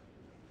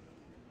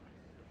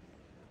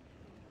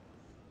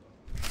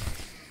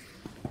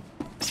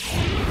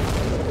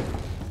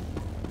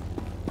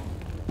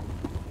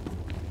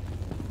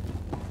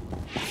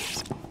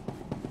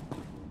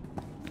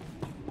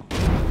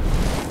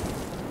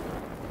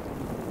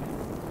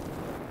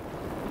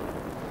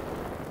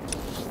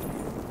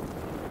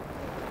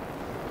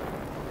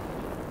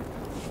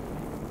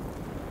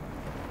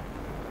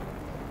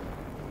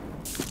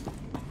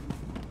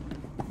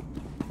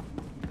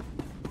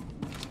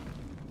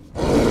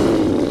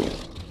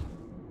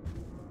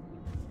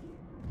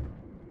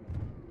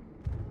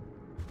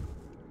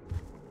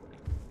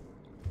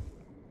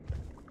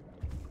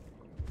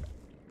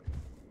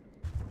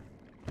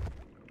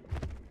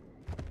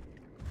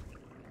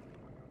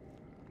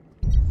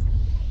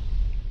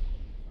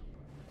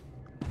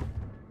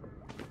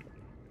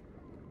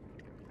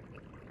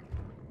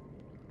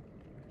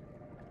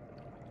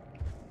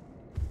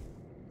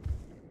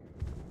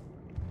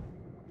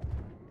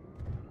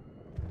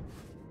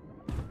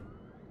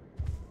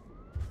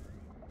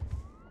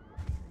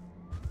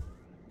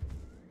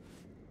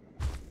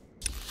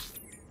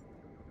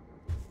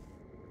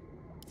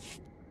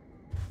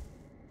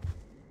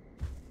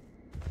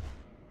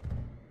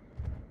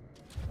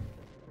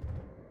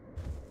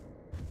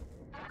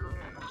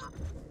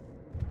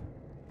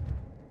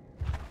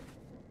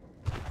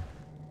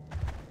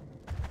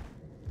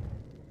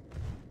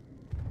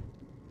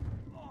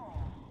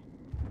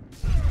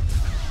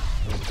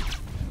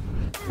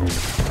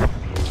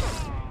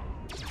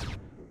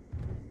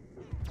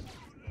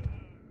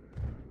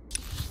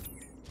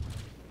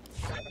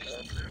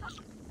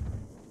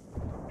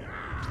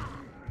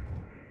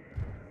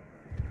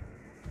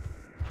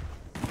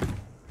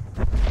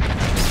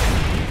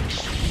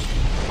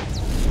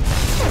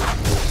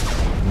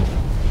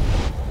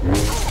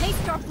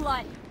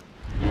 Blood.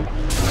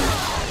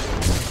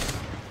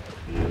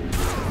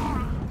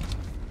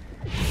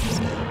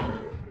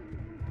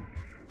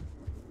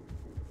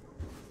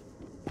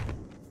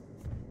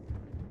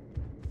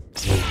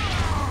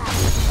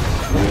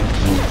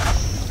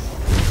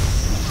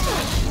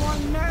 More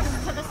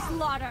nerves to the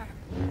slaughter.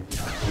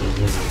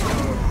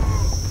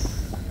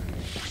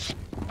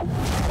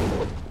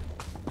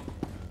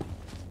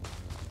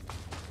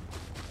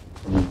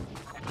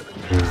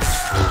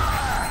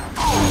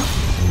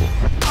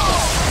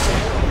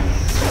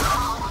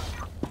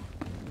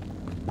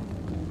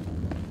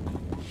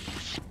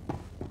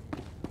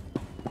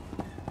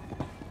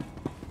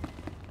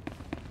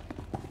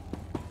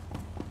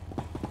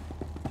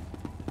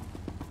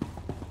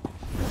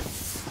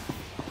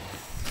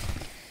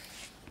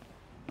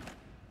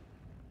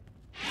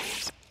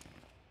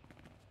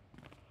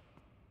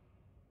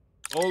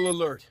 All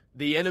alert.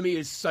 The enemy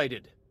is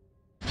sighted.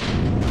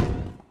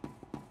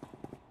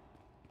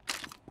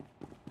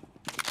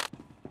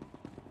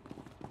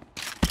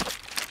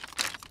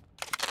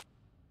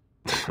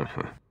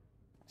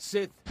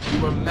 Sith,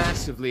 you are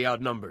massively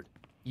outnumbered.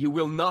 You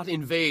will not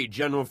invade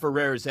General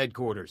Ferrer's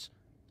headquarters.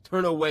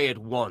 Turn away at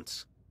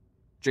once.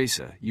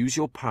 Jacer, use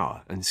your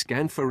power and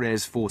scan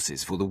Ferrer's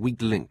forces for the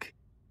weak link.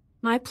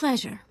 My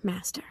pleasure,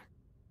 Master.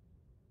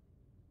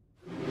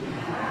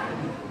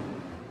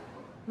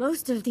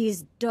 Most of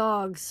these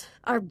dogs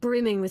are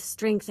brimming with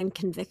strength and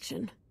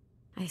conviction.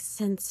 I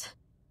sense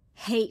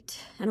hate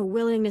and a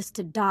willingness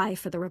to die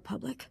for the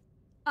Republic.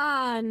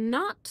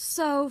 Not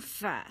so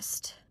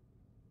fast.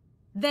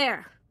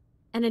 There.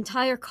 An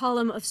entire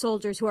column of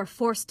soldiers who are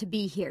forced to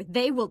be here.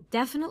 They will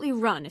definitely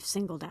run if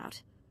singled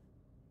out.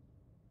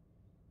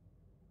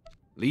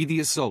 Lead the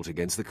assault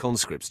against the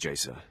conscripts,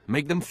 Jacer.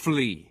 Make them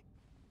flee.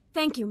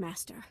 Thank you,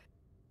 Master.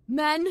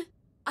 Men,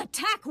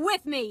 attack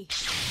with me!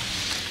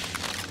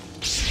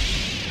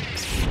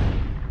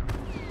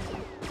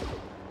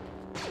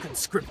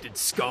 Conscripted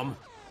scum.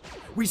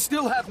 We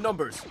still have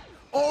numbers.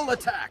 All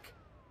attack!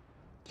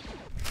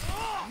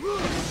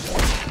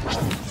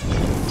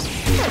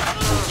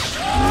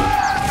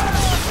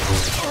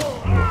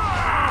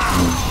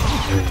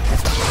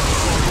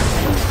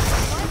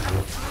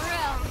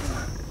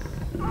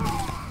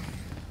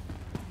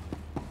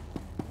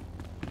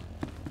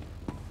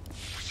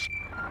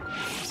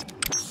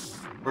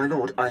 My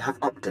lord, I have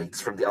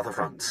updates from the other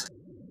fronts.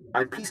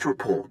 I'm pleased to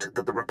report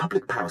that the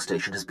Republic power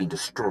station has been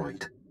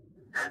destroyed.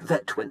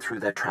 Vet went through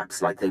their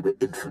traps like they were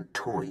infant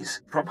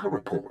toys. From her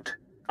report,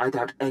 I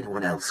doubt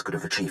anyone else could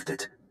have achieved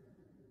it.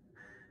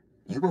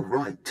 You were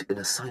right in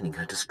assigning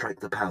her to strike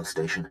the power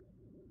station.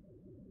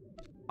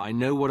 I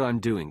know what I'm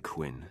doing,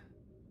 Quinn.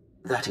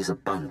 That is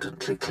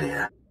abundantly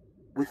clear.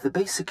 With the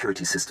base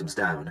security systems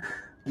down,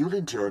 you'll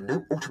endure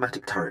no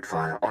automatic turret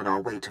fire on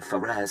our way to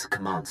Ferrer's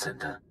command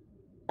center.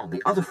 On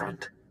the other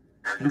front,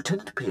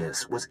 Lieutenant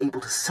Pierce was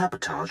able to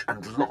sabotage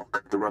and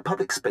lock the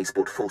Republic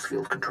spaceport force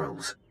field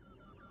controls.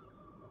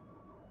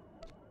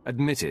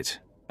 Admit it,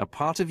 a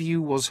part of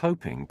you was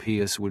hoping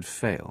Pierce would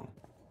fail.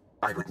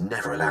 I would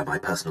never allow my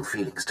personal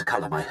feelings to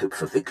color my hope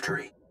for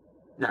victory.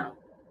 Now,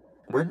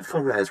 when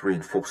Ferrer's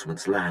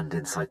reinforcements land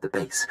inside the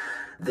base,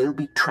 they'll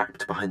be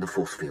trapped behind the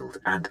force field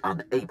and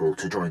unable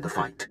to join the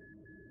fight.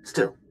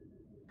 Still,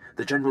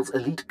 the General's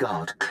elite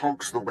guard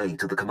clogs the way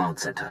to the command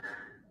center.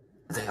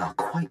 They are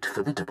quite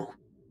formidable.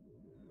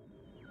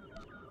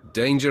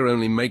 Danger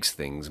only makes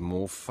things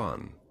more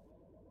fun.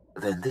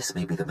 Then this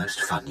may be the most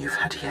fun you've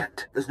had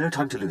yet. There's no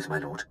time to lose, my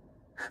lord.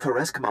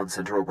 Ferrer's command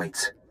center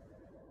awaits.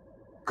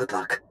 Good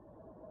luck.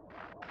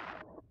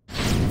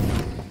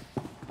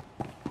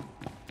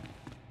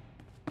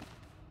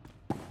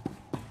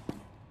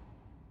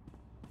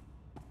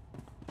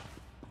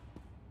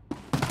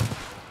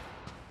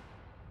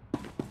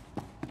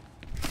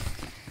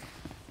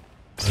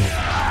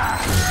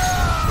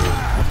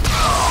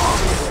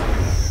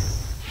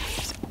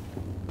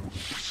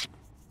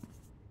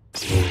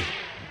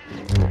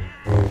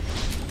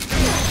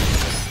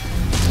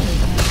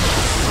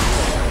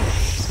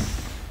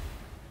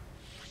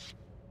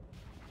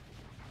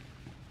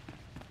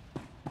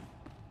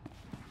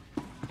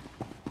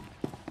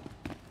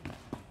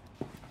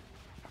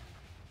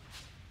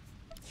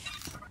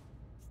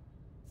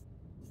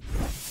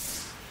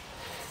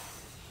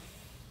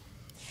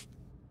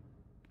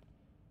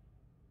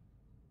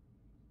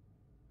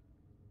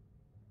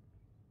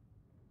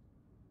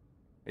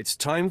 It's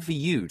time for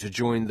you to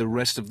join the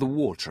rest of the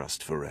War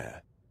Trust,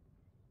 Ferrer.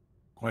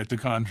 Quite the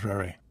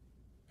contrary.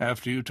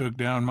 After you took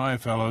down my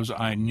fellows,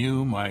 I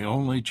knew my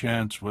only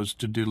chance was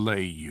to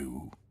delay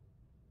you.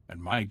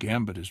 And my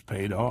gambit has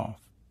paid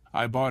off.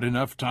 I bought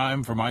enough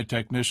time for my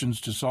technicians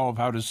to solve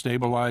how to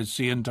stabilize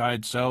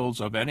Seantide cells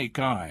of any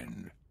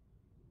kind.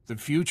 The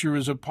future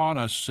is upon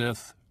us,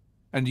 Sith,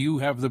 and you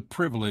have the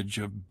privilege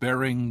of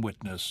bearing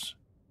witness.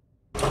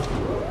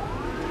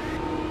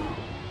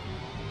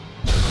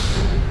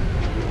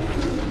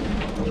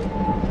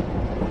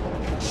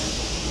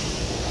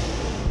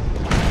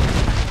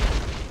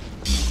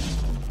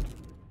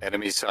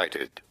 Enemy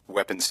sighted.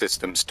 Weapon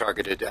systems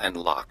targeted and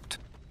locked.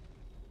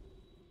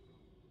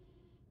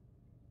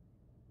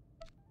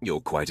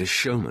 You're quite a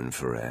showman,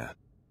 Ferrer.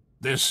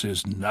 This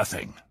is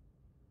nothing.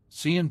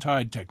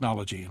 Seantide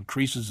technology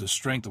increases the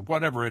strength of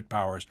whatever it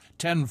powers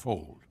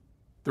tenfold.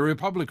 The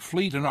Republic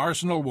fleet and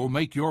arsenal will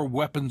make your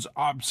weapons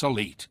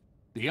obsolete.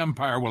 The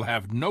Empire will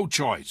have no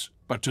choice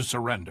but to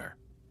surrender,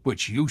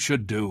 which you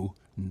should do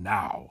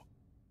now.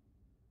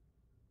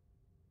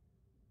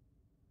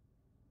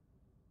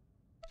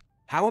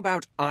 How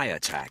about eye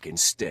attack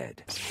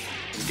instead?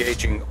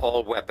 Engaging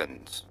all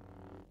weapons.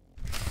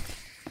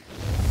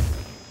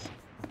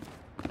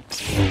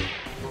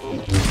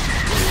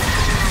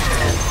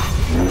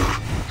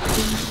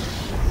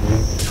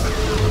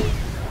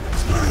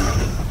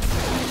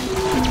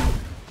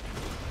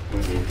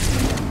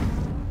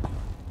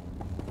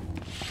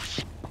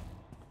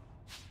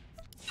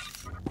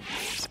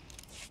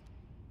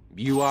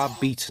 You are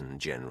beaten,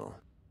 General.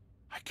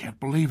 I can't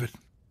believe it.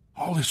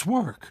 All this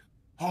work,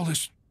 all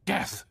this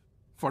death,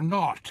 for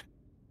naught.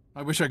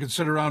 I wish I could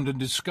sit around and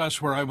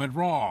discuss where I went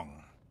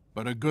wrong,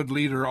 but a good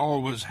leader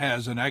always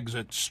has an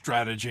exit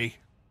strategy.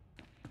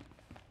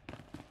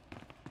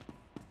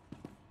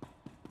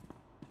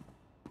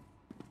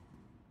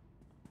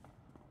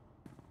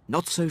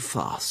 Not so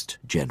fast,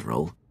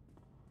 General.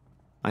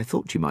 I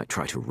thought you might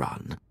try to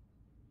run.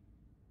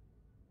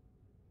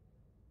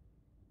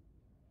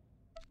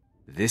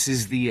 This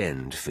is the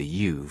end for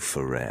you,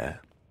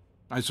 Ferrer.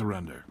 I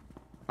surrender.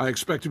 I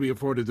expect to be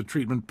afforded the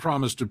treatment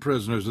promised to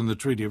prisoners in the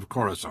Treaty of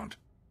Coruscant.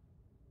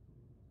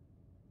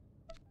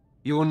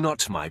 You're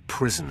not my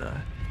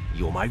prisoner.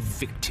 You're my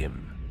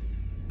victim.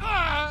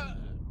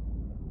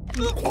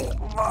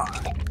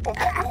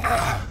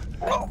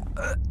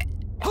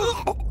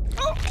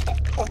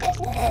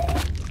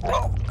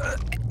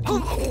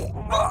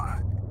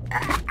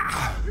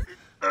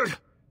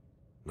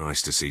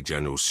 Nice to see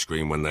generals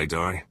scream when they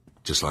die,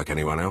 just like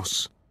anyone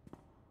else.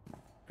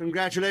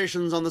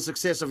 Congratulations on the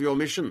success of your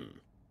mission.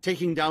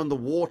 Taking down the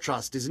War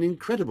Trust is an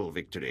incredible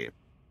victory.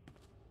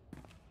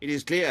 It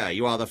is clear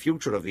you are the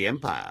future of the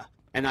Empire,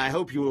 and I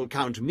hope you will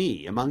count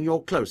me among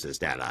your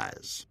closest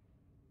allies.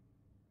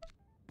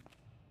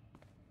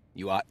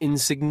 You are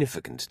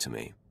insignificant to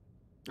me.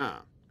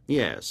 Ah,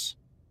 yes.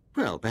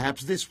 Well,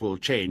 perhaps this will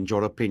change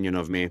your opinion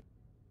of me.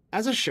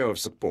 As a show of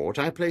support,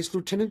 I place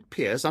Lieutenant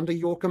Pierce under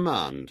your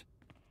command.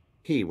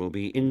 He will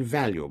be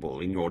invaluable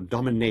in your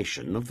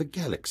domination of the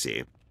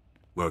galaxy.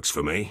 Works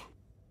for me.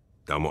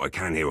 Done what I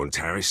can here on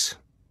Taris.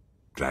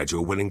 Glad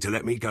you're willing to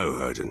let me go,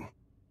 Herden.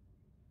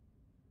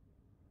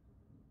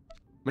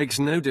 Makes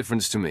no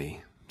difference to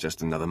me.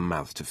 Just another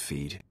mouth to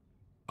feed.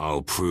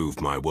 I'll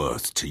prove my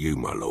worth to you,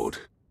 my lord.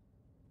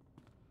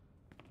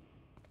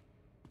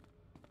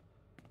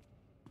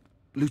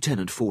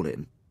 Lieutenant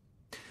Fallin,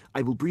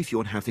 I will brief you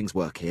on how things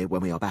work here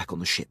when we are back on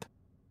the ship.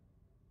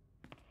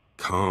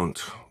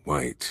 Can't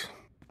wait.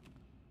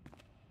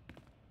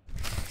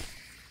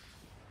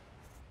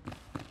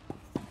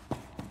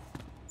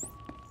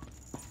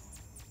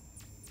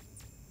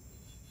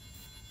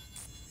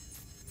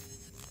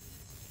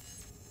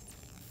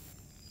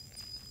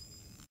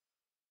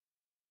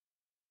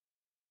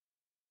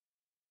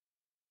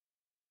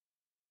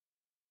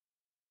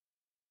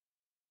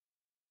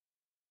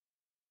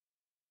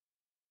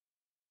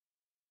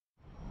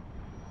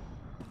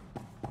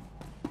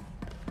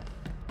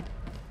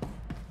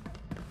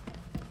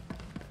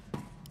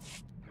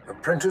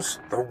 Apprentice,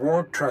 the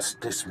War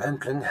Trust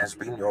dismantling has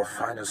been your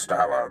finest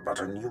hour, but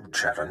a new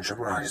challenge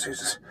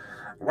arises.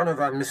 One of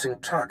our missing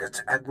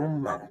targets, Admiral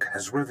Monk,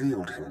 has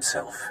revealed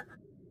himself.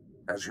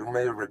 As you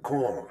may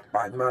recall,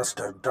 my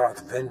master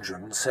Darth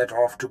Vengeance set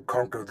off to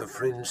conquer the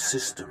Fringe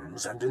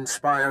systems and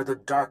inspire the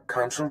Dark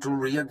Council to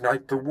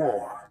reignite the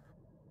war.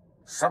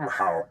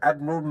 Somehow,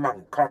 Admiral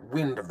Monk caught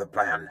wind of the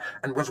plan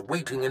and was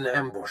waiting in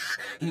ambush.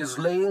 He is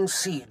laying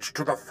siege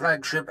to the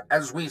flagship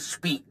as we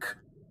speak.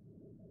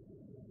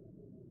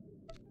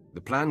 The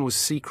plan was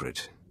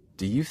secret.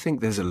 Do you think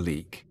there's a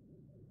leak?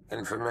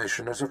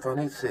 Information is a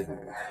funny thing.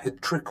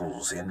 It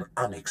trickles in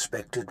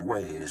unexpected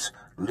ways.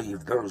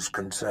 Leave those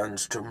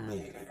concerns to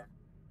me.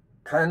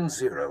 Plan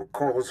Zero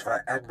calls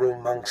for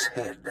Admiral Monk's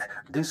head.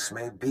 This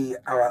may be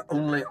our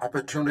only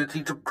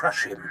opportunity to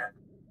crush him.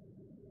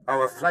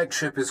 Our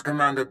flagship is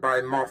commanded by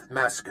Moff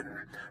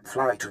Maskin.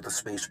 Fly to the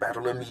space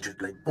battle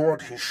immediately,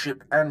 board his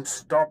ship, and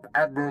stop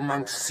Admiral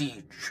Monk's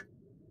siege.